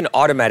 even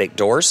automatic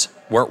doors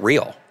weren't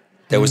real.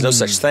 There was no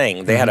such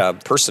thing. They had a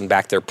person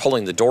back there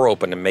pulling the door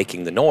open and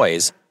making the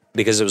noise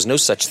because there was no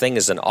such thing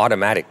as an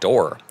automatic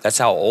door. That's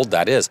how old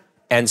that is.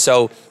 And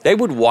so they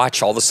would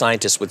watch, all the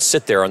scientists would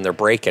sit there on their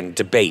break and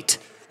debate.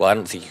 Well, I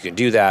don't think you can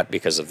do that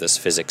because of this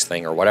physics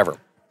thing or whatever.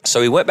 So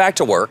he went back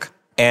to work,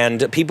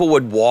 and people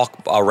would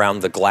walk around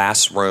the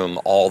glass room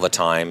all the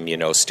time,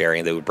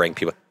 staring. They would bring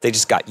people. They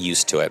just got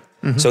used to it.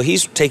 So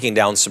he's taking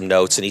down some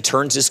notes, and he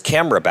turns his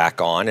camera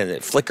back on, and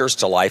it flickers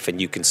to life, and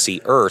you can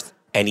see Earth.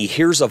 And he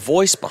hears a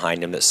voice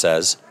behind him that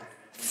says,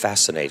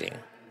 "Fascinating."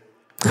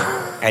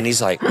 And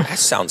he's like, that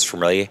sounds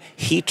familiar.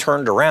 He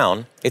turned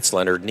around. It's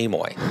Leonard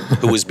Nimoy,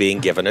 who was being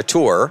given a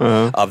tour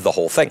of the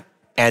whole thing.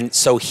 And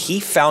so he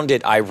found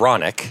it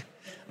ironic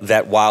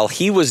that while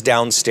he was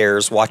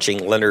downstairs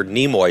watching Leonard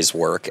Nimoy's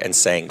work and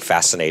saying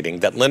 "fascinating,"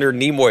 that Leonard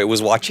Nimoy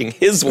was watching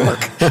his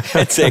work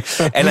and saying,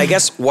 and I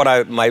guess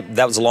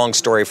that was a long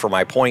story for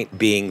my point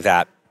being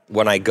that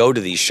when I go to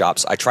these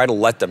shops, I try to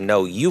let them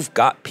know you've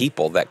got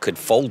people that could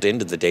fold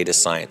into the data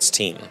science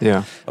team.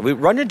 Yeah. And we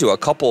run into a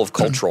couple of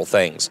cultural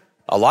things.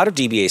 A lot of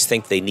DBAs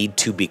think they need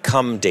to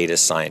become data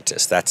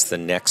scientists. That's the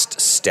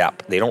next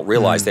step. They don't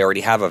realize they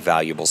already have a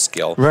valuable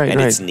skill and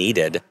it's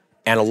needed.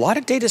 And a lot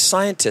of data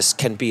scientists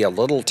can be a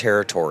little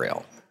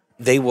territorial.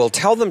 They will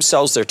tell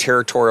themselves they're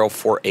territorial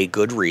for a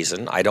good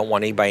reason. I don't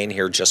want anybody in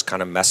here just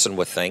kind of messing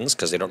with things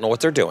because they don't know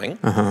what they're doing.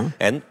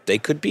 And they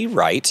could be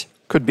right.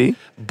 Could be.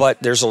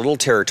 But there's a little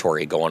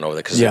territory going over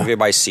there because if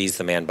everybody sees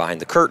the man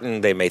behind the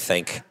curtain, they may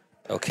think,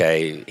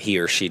 okay, he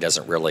or she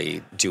doesn't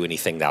really do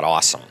anything that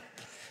awesome.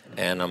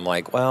 And I'm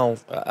like, well,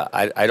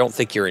 I don't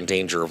think you're in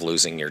danger of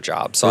losing your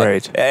job. So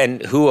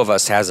and who of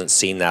us hasn't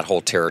seen that whole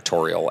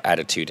territorial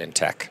attitude in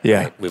tech?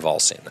 Yeah. Right? We've all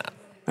seen that.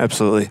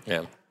 Absolutely.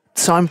 Yeah.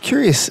 So I'm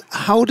curious,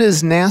 how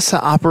does NASA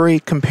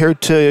operate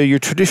compared to your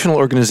traditional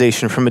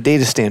organization from a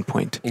data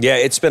standpoint? Yeah,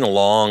 it's been a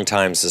long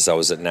time since I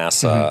was at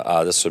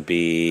NASA. This would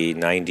be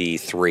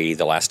 93,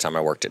 the last time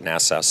I worked at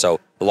NASA. So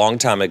a long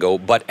time ago.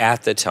 But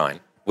at the time,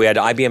 we had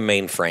IBM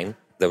mainframe.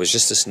 There was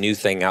just this new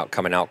thing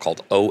coming out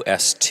called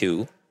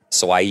OS2.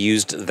 So I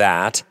used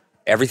that.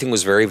 Everything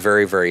was very,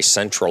 very, very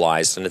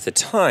centralized. And at the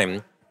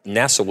time,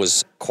 NASA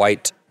was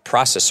quite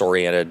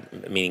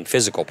process-oriented, meaning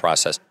physical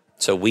process.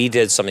 So we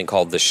did something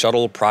called the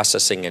Shuttle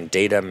Processing and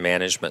Data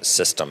Management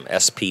System,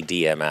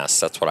 SPDMS.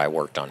 That's what I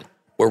worked on,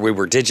 where we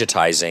were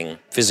digitizing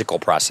physical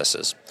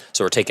processes.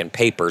 So we're taking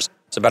papers.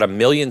 It's about 1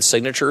 million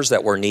signatures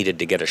that were needed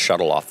to get a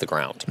shuttle off the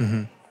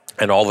ground.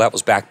 And all that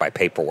was backed by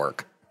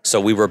paperwork.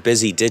 So we were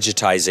busy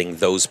digitizing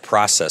those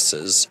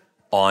processes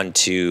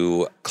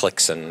onto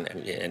clicks and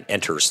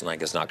enters, and I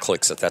guess not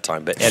clicks at that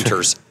time, but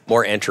enters,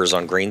 more enters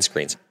on green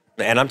screens.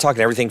 And I'm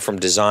talking everything from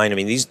design. I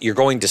mean, you're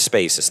going to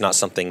space. It's not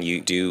something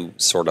you do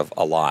sort of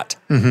a lot.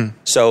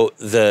 So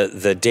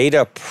the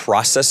data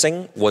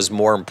processing was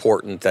more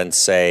important than,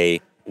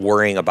 say,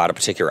 worrying about a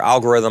particular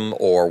algorithm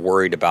or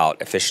worried about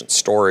efficient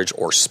storage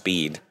or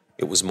speed.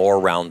 It was more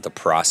around the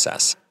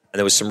process. And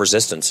there was some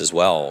resistance as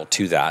well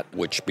to that,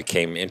 which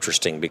became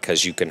interesting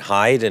because you can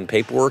hide in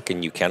paperwork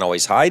and you can't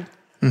always hide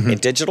in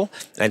digital.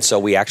 And so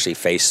we actually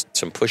faced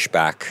some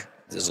pushback.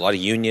 There's a lot of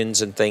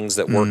unions and things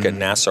that work at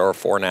NASA or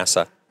for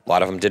NASA. A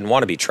lot of them didn't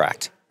want to be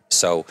tracked.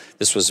 So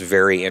this was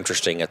very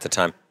interesting at the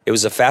time. It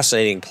was a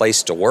fascinating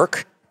place to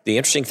work. The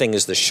interesting thing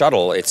is the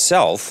shuttle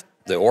itself,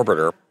 the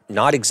orbiter,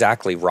 not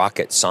exactly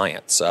rocket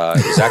science. It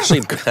was actually...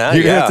 You're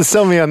going to have to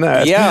sell me on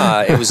that.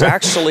 Yeah, it was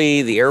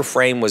actually, the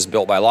airframe was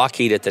built by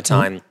Lockheed at the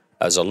time.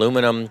 It was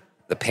aluminum.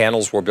 The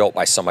panels were built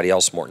by somebody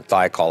else, Morton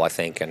Thiokol, I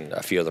think, and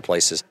a few other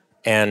places.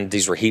 And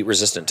these were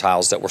heat-resistant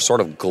tiles that were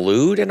sort of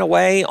glued in a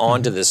way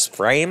onto this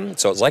frame.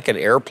 So it's like an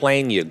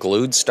airplane. You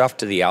glued stuff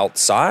to the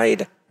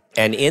outside.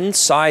 And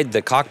inside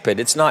the cockpit,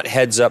 it's not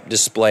heads-up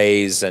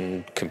displays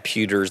and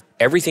computers.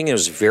 Everything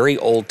was very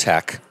old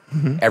tech.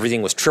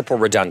 Everything was triple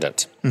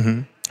redundant.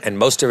 And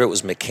most of it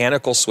was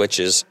mechanical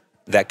switches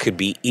that could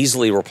be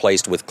easily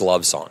replaced with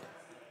gloves on.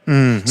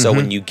 So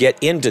when you get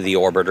into the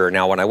orbiter,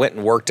 now when I went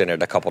and worked in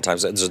it a couple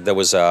times, there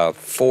was a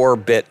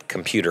 4-bit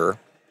computer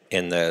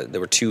there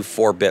were 2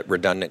 4-bit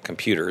redundant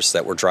computers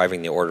that were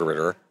driving the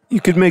orbiter. You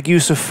could make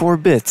use of 4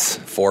 bits.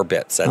 4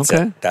 bits,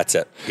 that's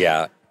it.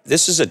 Yeah.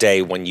 This is a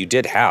day when you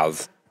did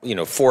have,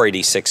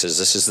 486s.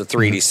 This is the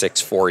 386,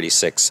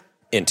 486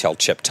 Intel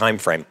chip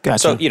timeframe.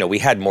 Gotcha. So, we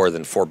had more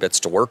than 4 bits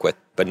to work with,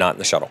 but not in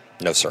the shuttle.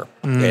 No, sir.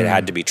 It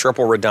had to be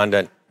triple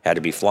redundant, had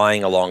to be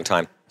flying a long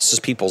time. This is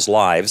people's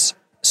lives.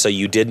 So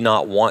you did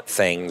not want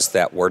things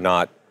that were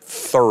not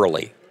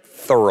thoroughly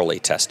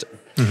tested.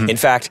 In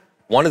fact,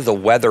 one of the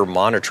weather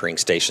monitoring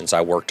stations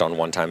I worked on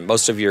one time,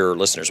 most of your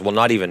listeners will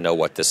not even know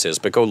what this is,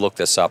 but go look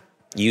this up,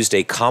 used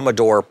a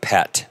Commodore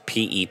PET,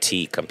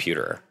 P-E-T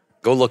computer.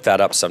 Go look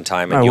that up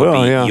sometime and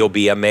you'll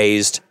be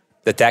amazed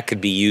that could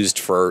be used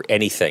for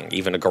anything,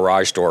 even a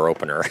garage door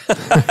opener.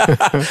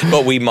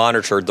 But we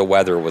monitored the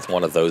weather with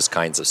one of those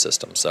kinds of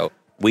systems. So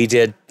we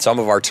did some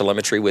of our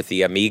telemetry with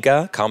the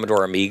Amiga,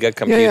 Commodore Amiga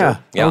computer.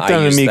 I worked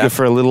on Amiga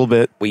for a little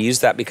bit. We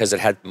used that because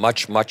it had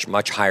much, much,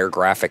 much higher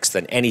graphics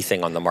than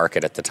anything on the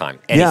market at the time.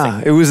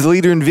 Yeah, it was the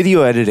leader in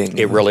video editing.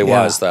 It really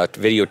was. The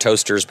video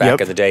toasters back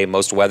in the day,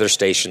 most weather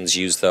stations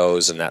used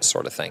those and that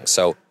sort of thing.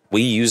 So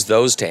we used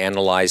those to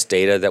analyze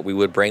data that we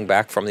would bring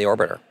back from the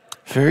orbiter.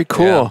 Very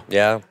cool.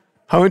 Yeah.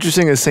 How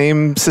interesting, the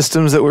same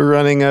systems that were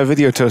running a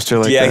video toaster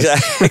like this.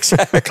 Yeah,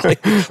 exactly.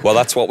 Well,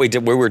 that's what we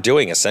were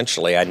doing,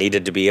 essentially. I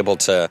needed to be able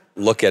to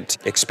look at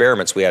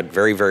experiments. We had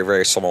very, very,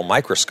 very small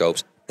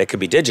microscopes that could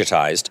be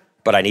digitized,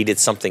 but I needed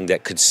something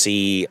that could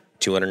see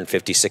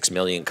 256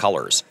 million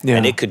colors. Yeah.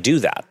 And it could do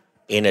that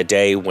in a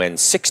day when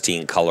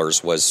 16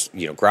 colors was,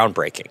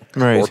 groundbreaking.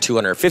 Right. Or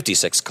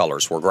 256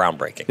 colors were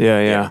groundbreaking.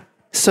 Yeah.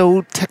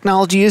 So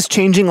technology is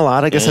changing a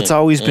lot. I guess that's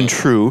always been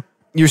true.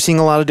 You're seeing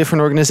a lot of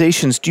different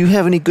organizations. Do you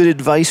have any good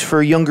advice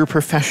for younger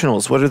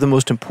professionals? What are the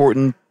most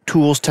important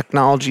tools,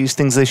 technologies,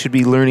 things they should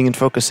be learning and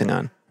focusing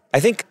on? I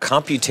think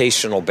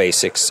computational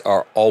basics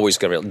are always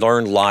going to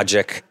learn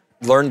logic,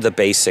 learn the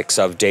basics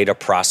of data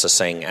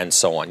processing and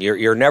so on.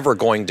 You're never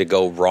going to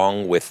go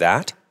wrong with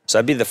that. So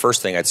that'd be the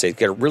first thing I'd say,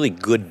 get a really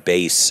good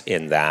base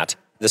in that.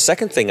 The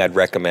second thing I'd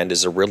recommend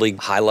is a really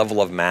high level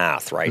of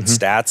math, right?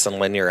 Stats and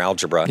linear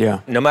algebra.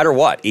 Yeah. No matter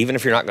what, even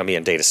if you're not going to be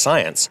in data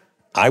science,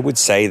 I would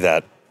say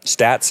that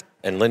stats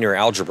and linear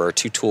algebra are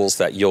 2 tools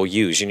that you'll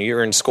use.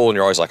 You're in school and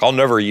you're always like, I'll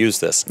never use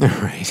this.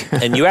 Right.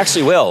 And you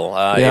actually will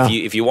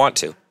if you want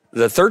to.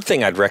 The third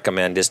thing I'd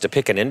recommend is to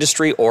pick an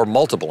industry or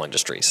multiple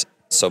industries.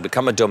 So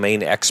become a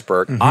domain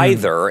expert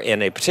either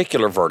in a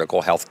particular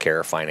vertical,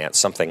 healthcare, finance,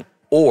 something,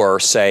 or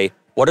say,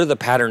 what are the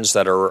patterns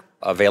that are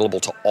available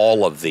to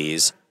all of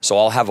these? So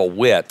I'll have a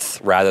width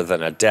rather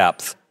than a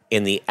depth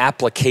in the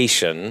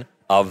application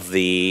of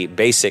the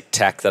basic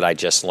tech that I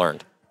just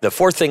learned. The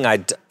fourth thing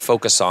I'd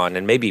focus on,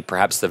 and maybe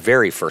perhaps the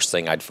very first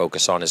thing I'd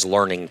focus on, is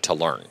learning to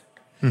learn.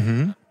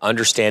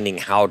 Understanding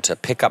how to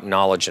pick up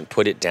knowledge and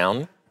put it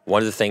down.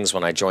 One of the things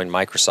when I joined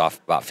Microsoft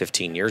about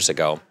 15 years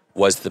ago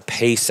was the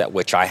pace at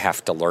which I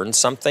have to learn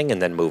something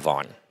and then move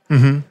on.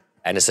 And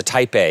as a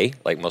type A,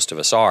 like most of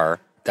us are,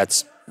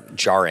 that's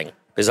jarring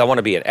because I want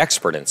to be an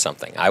expert in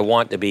something. I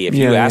want to be, if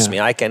you ask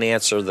me, I can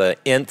answer the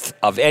nth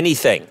of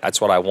anything.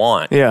 That's what I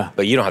want. Yeah.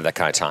 But you don't have that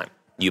kind of time.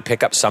 You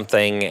pick up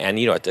something, and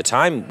at the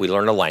time we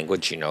learn a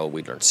language. We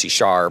learn C#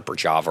 or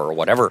Java or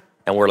whatever,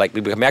 and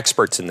we become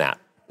experts in that.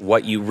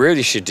 What you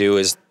really should do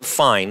is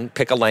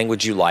pick a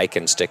language you like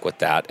and stick with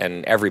that.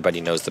 And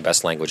everybody knows the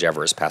best language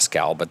ever is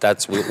Pascal, but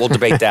we'll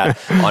debate that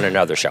on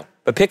another show.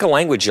 But pick a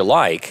language you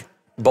like.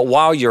 But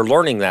while you're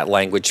learning that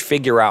language,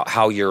 figure out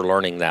how you're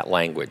learning that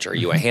language. Are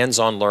you a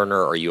hands-on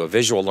learner? Are you a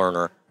visual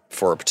learner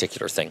for a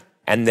particular thing?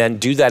 And then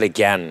do that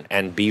again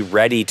and be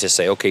ready to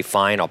say, okay,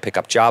 fine, I'll pick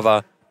up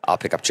Java. I'll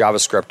pick up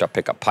JavaScript, I'll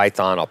pick up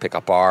Python, I'll pick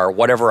up R,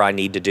 whatever I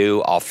need to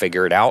do, I'll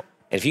figure it out.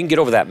 And if you can get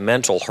over that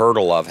mental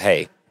hurdle of,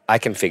 hey, I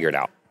can figure it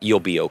out, you'll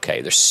be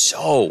okay. There's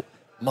so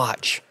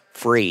much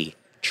free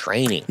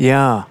training.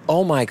 Yeah.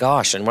 Oh my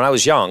gosh. And when I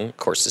was young, of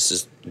course, this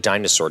is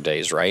dinosaur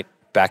days, right?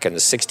 Back in the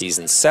 60s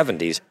and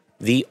 70s,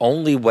 the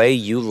only way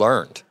you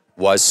learned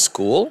was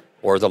school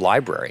or the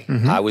library.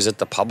 I was at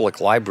the public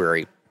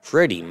library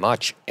pretty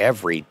much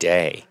every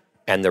day.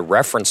 And the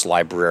reference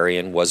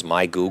librarian was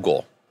my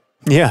Google.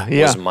 Yeah.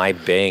 Was my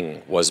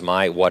Bing, was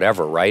my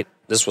whatever, right?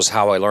 This was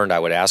how I learned. I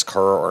would ask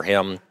her or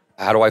him,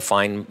 how do I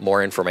find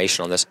more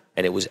information on this?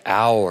 And it was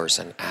hours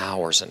and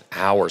hours and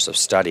hours of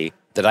study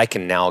that I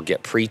can now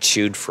get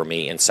pre-chewed for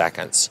me in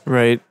seconds.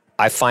 Right.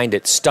 I find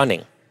it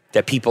stunning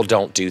that people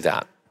don't do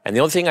that. And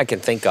the only thing I can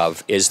think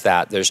of is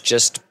that there's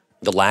just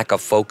the lack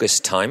of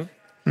focused time.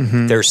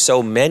 There's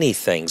so many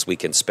things we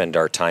can spend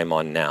our time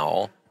on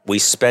now. We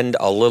spend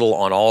a little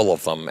on all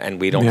of them, and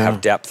we don't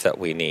have depth that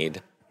we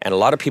need. And a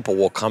lot of people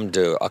will come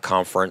to a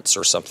conference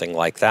or something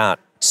like that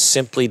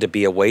simply to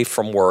be away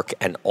from work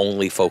and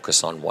only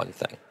focus on one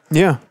thing.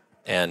 Yeah.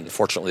 And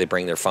fortunately, they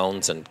bring their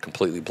phones and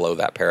completely blow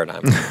that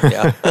paradigm.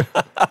 Yeah.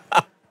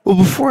 Well,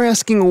 before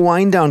asking a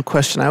wind down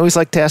question, I always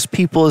like to ask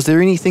people, is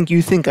there anything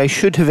you think I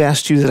should have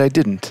asked you that I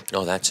didn't?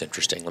 Oh, that's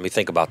interesting. Let me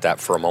think about that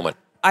for a moment.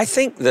 I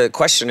think the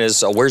question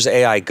is, where's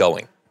AI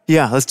going?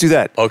 Yeah, let's do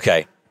that.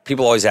 Okay.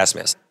 People always ask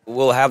me this.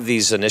 We'll have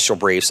these initial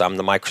briefs. I'm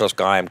the Microsoft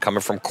guy. I'm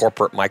coming from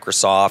corporate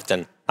Microsoft,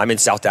 and I'm in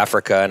South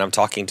Africa, and I'm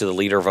talking to the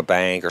leader of a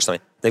bank or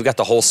something. They've got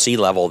the whole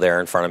C-level there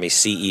in front of me,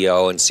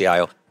 CEO and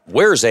CIO.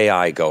 Where's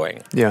AI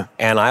going? Yeah.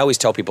 And I always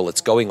tell people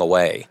it's going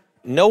away.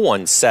 No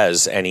one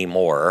says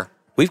anymore,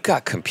 we've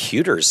got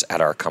computers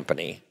at our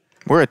company.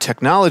 We're a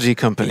technology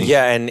company.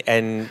 Yeah,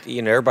 and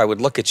you know, everybody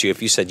would look at you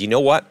if you said, you know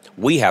what?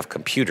 We have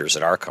computers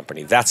at our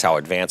company. That's how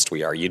advanced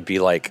we are. You'd be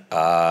like,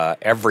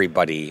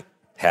 everybody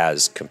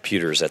has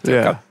computers at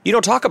their company. You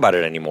don't talk about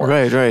it anymore.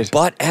 Right.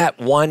 But at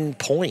one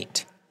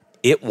point,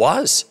 it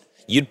was.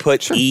 You'd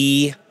put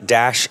E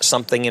dash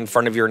something in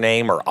front of your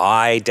name or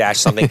I dash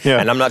something.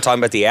 And I'm not talking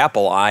about the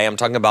Apple I. I'm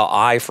talking about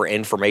I for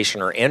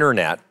information or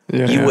internet.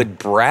 You would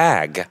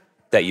brag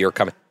that you're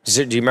coming.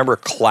 Do you remember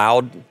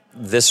cloud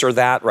this or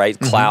that, right?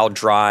 Cloud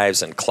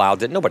drives and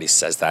cloud. Nobody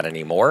says that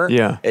anymore.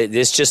 Yeah.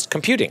 It's just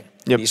computing.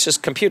 It's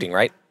just computing,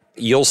 right?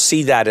 You'll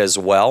see that as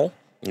well.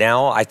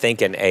 Now, I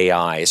think in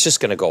AI, it's just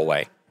going to go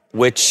away,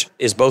 which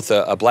is both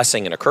a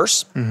blessing and a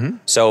curse.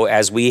 So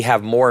as we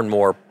have more and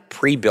more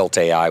pre-built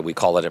AI, we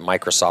call it at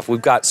Microsoft,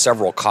 we've got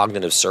several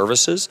cognitive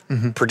services,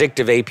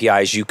 predictive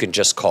APIs you can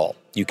just call.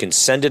 You can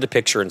send it a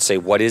picture and say,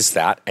 what is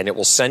that? And it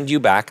will send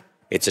you back.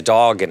 It's a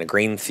dog in a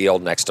green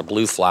field next to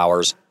blue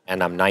flowers,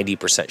 and I'm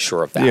 90%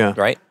 sure of that,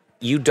 right?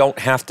 You don't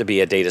have to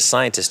be a data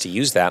scientist to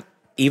use that.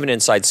 Even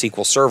inside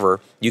SQL Server,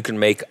 you can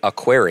make a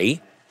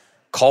query,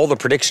 call the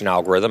prediction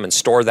algorithm, and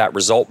store that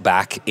result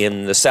back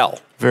in the cell.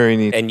 Very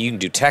neat. And you can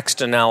do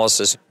text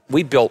analysis.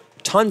 We built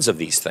tons of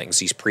these things,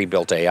 these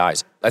pre-built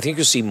AIs. I think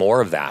you'll see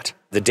more of that.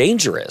 The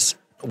danger is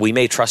we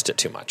may trust it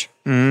too much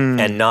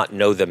and not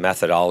know the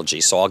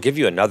methodology. So I'll give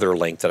you another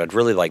link that I'd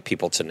really like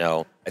people to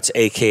know. It's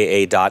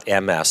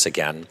aka.ms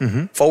again,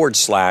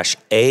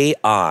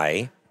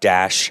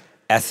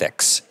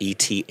 /AI-ethics,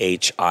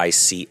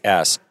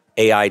 ETHICS,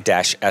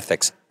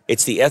 AI-ethics.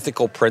 It's the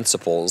ethical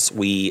principles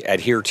we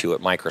adhere to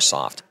at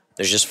Microsoft.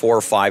 There's just 4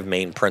 or 5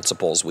 main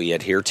principles we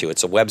adhere to.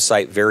 It's a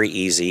website, very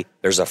easy.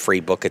 There's a free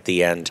book at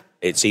the end.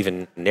 It's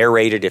even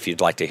narrated if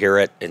you'd like to hear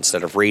it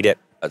instead of read it.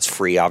 It's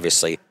free,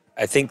 obviously.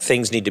 I think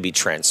things need to be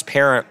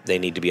transparent. They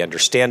need to be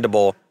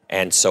understandable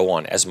and so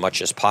on as much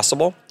as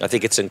possible. I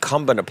think it's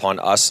incumbent upon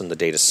us in the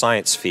data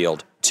science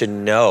field to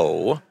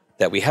know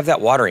that we have that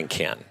watering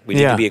can. We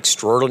need to be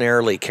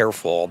extraordinarily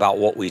careful about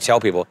what we tell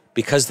people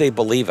because they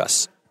believe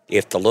us.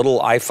 If the little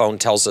iPhone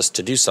tells us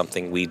to do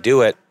something, we do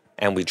it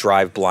and we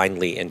drive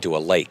blindly into a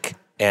lake.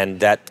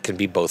 And that can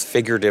be both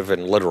figurative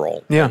and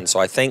literal. And so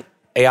I think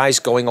AI is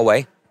going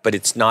away, but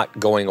it's not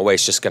going away.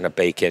 It's just going to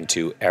bake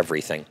into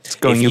everything. It's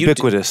going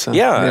ubiquitous.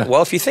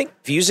 Well, if you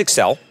use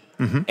Excel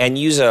and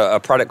use a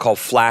product called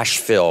Flash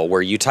Fill,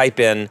 where you type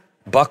in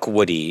Buck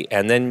Woody,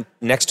 and then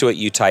next to it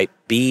you type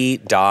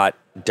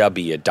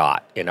B.W.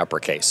 in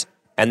uppercase.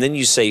 And then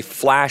you say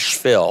Flash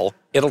Fill,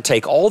 it'll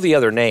take all the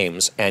other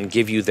names and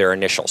give you their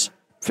initials.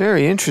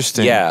 Very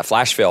interesting. Yeah,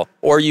 Flash Fill.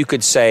 Or you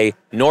could say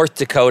North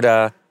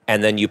Dakota,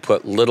 and then you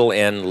put little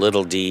n,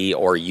 little d,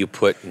 or you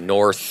put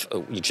North,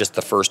 just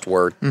the first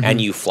word,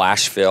 and you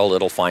flash fill,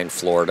 it'll find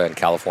Florida and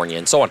California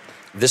and so on.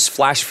 This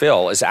Flash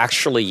Fill is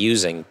actually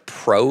using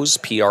PROSE,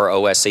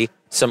 P-R-O-S-E,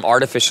 some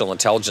artificial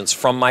intelligence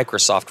from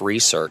Microsoft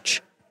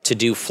Research to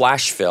do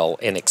Flash Fill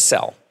in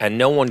Excel. And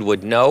no one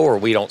would know, or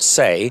we don't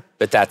say,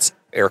 that that's,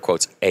 air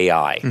quotes,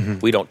 AI.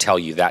 We don't tell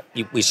you that.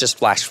 It's just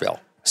Flash Fill.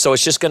 So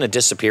it's just going to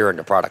disappear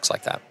into products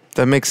like that.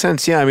 That makes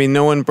sense. Yeah, I mean,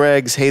 no one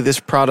brags, hey,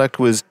 this product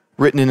was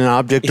written in an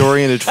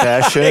object-oriented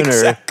fashion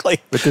or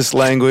with this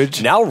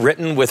language. Now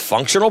written with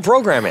functional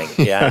programming.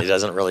 Yeah, it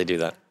doesn't really do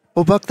that.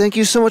 Well, Buck, thank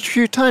you so much for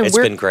your time. It's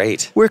been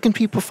great. Where can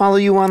people follow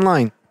you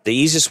online? The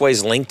easiest way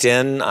is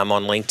LinkedIn. I'm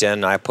on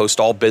LinkedIn. I post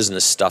all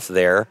business stuff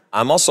there.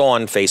 I'm also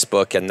on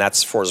Facebook, and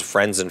that's for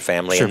friends and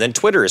family. And then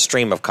Twitter is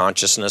Stream of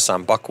Consciousness.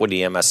 I'm Buck Woody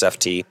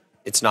MSFT.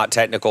 It's not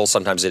technical.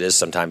 Sometimes it is,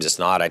 sometimes it's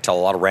not. I tell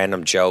a lot of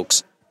random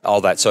jokes.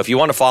 all that. So if you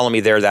want to follow me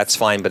there, that's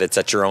fine, but it's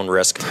at your own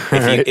risk.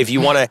 If you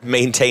want to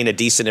maintain a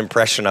decent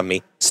impression of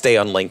me, stay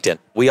on LinkedIn.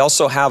 We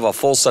also have a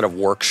full set of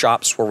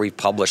workshops where we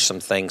publish some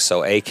things.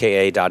 So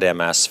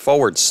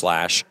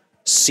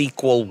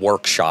aka.ms/SQL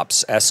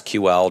workshops,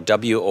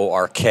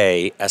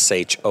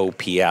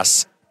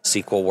 SQLWORKSHOPS,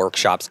 SQL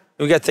workshops.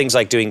 We got things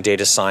like doing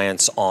data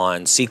science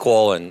on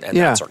SQL and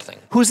that sort of thing.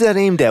 Who's that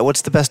aimed at?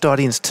 What's the best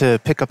audience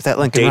to pick up that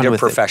link and run with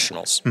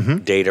professionals.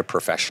 Data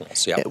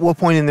professionals, yeah. At what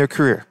point in their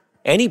career?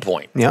 Any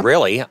point,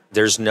 really.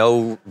 There's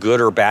no good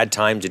or bad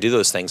time to do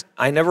those things.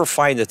 I never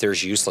find that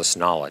there's useless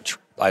knowledge.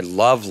 I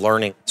love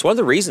learning. It's one of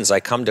the reasons I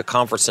come to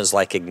conferences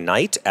like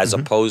Ignite as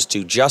opposed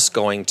to just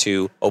going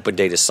to Open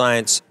Data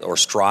Science or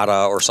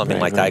Strata or something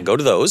like that. I go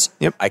to those.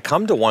 I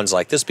come to ones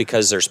like this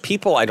because there's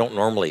people I don't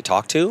normally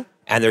talk to.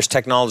 And there's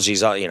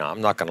technologies,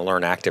 I'm not going to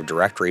learn Active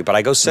Directory, but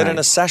I go sit in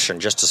a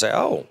session just to say,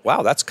 oh,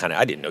 wow, that's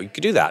I didn't know you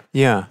could do that.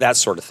 Yeah. That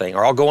sort of thing.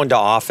 Or I'll go into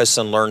Office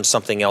and learn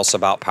something else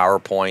about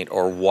PowerPoint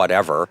or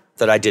whatever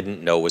that I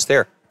didn't know was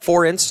there.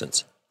 For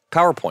instance,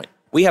 PowerPoint.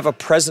 We have a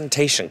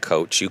presentation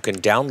coach you can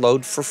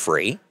download for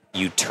free.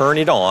 You turn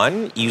it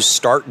on, you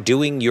start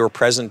doing your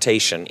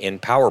presentation in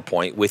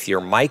PowerPoint with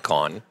your mic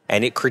on,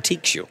 and it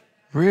critiques you.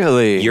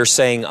 Really? You're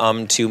saying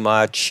too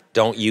much,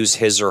 don't use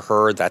his or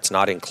her, that's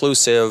not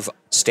inclusive,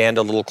 stand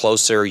a little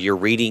closer, you're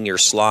reading your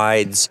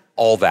slides,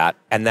 all that.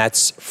 And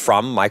that's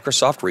from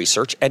Microsoft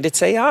Research, and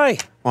it's AI.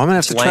 Well, I'm going to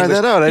have to try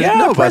that out. I didn't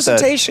know about that.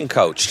 Presentation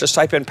Coach. Just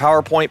type in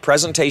PowerPoint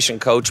Presentation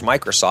Coach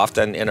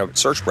Microsoft and in a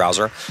search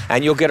browser,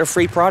 and you'll get a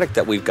free product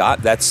that we've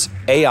got that's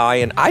AI.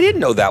 And I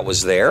didn't know that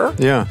was there.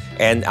 Yeah.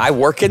 And I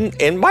work in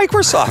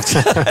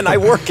Microsoft, and I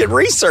work in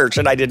research,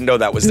 and I didn't know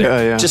that was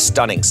there. Yeah. Just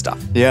stunning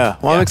stuff. Yeah.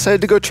 Well, I'm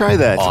excited to go try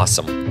that.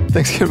 Awesome.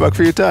 Thanks again, Buck,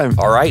 for your time.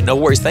 All right. No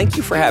worries. Thank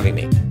you for having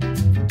me.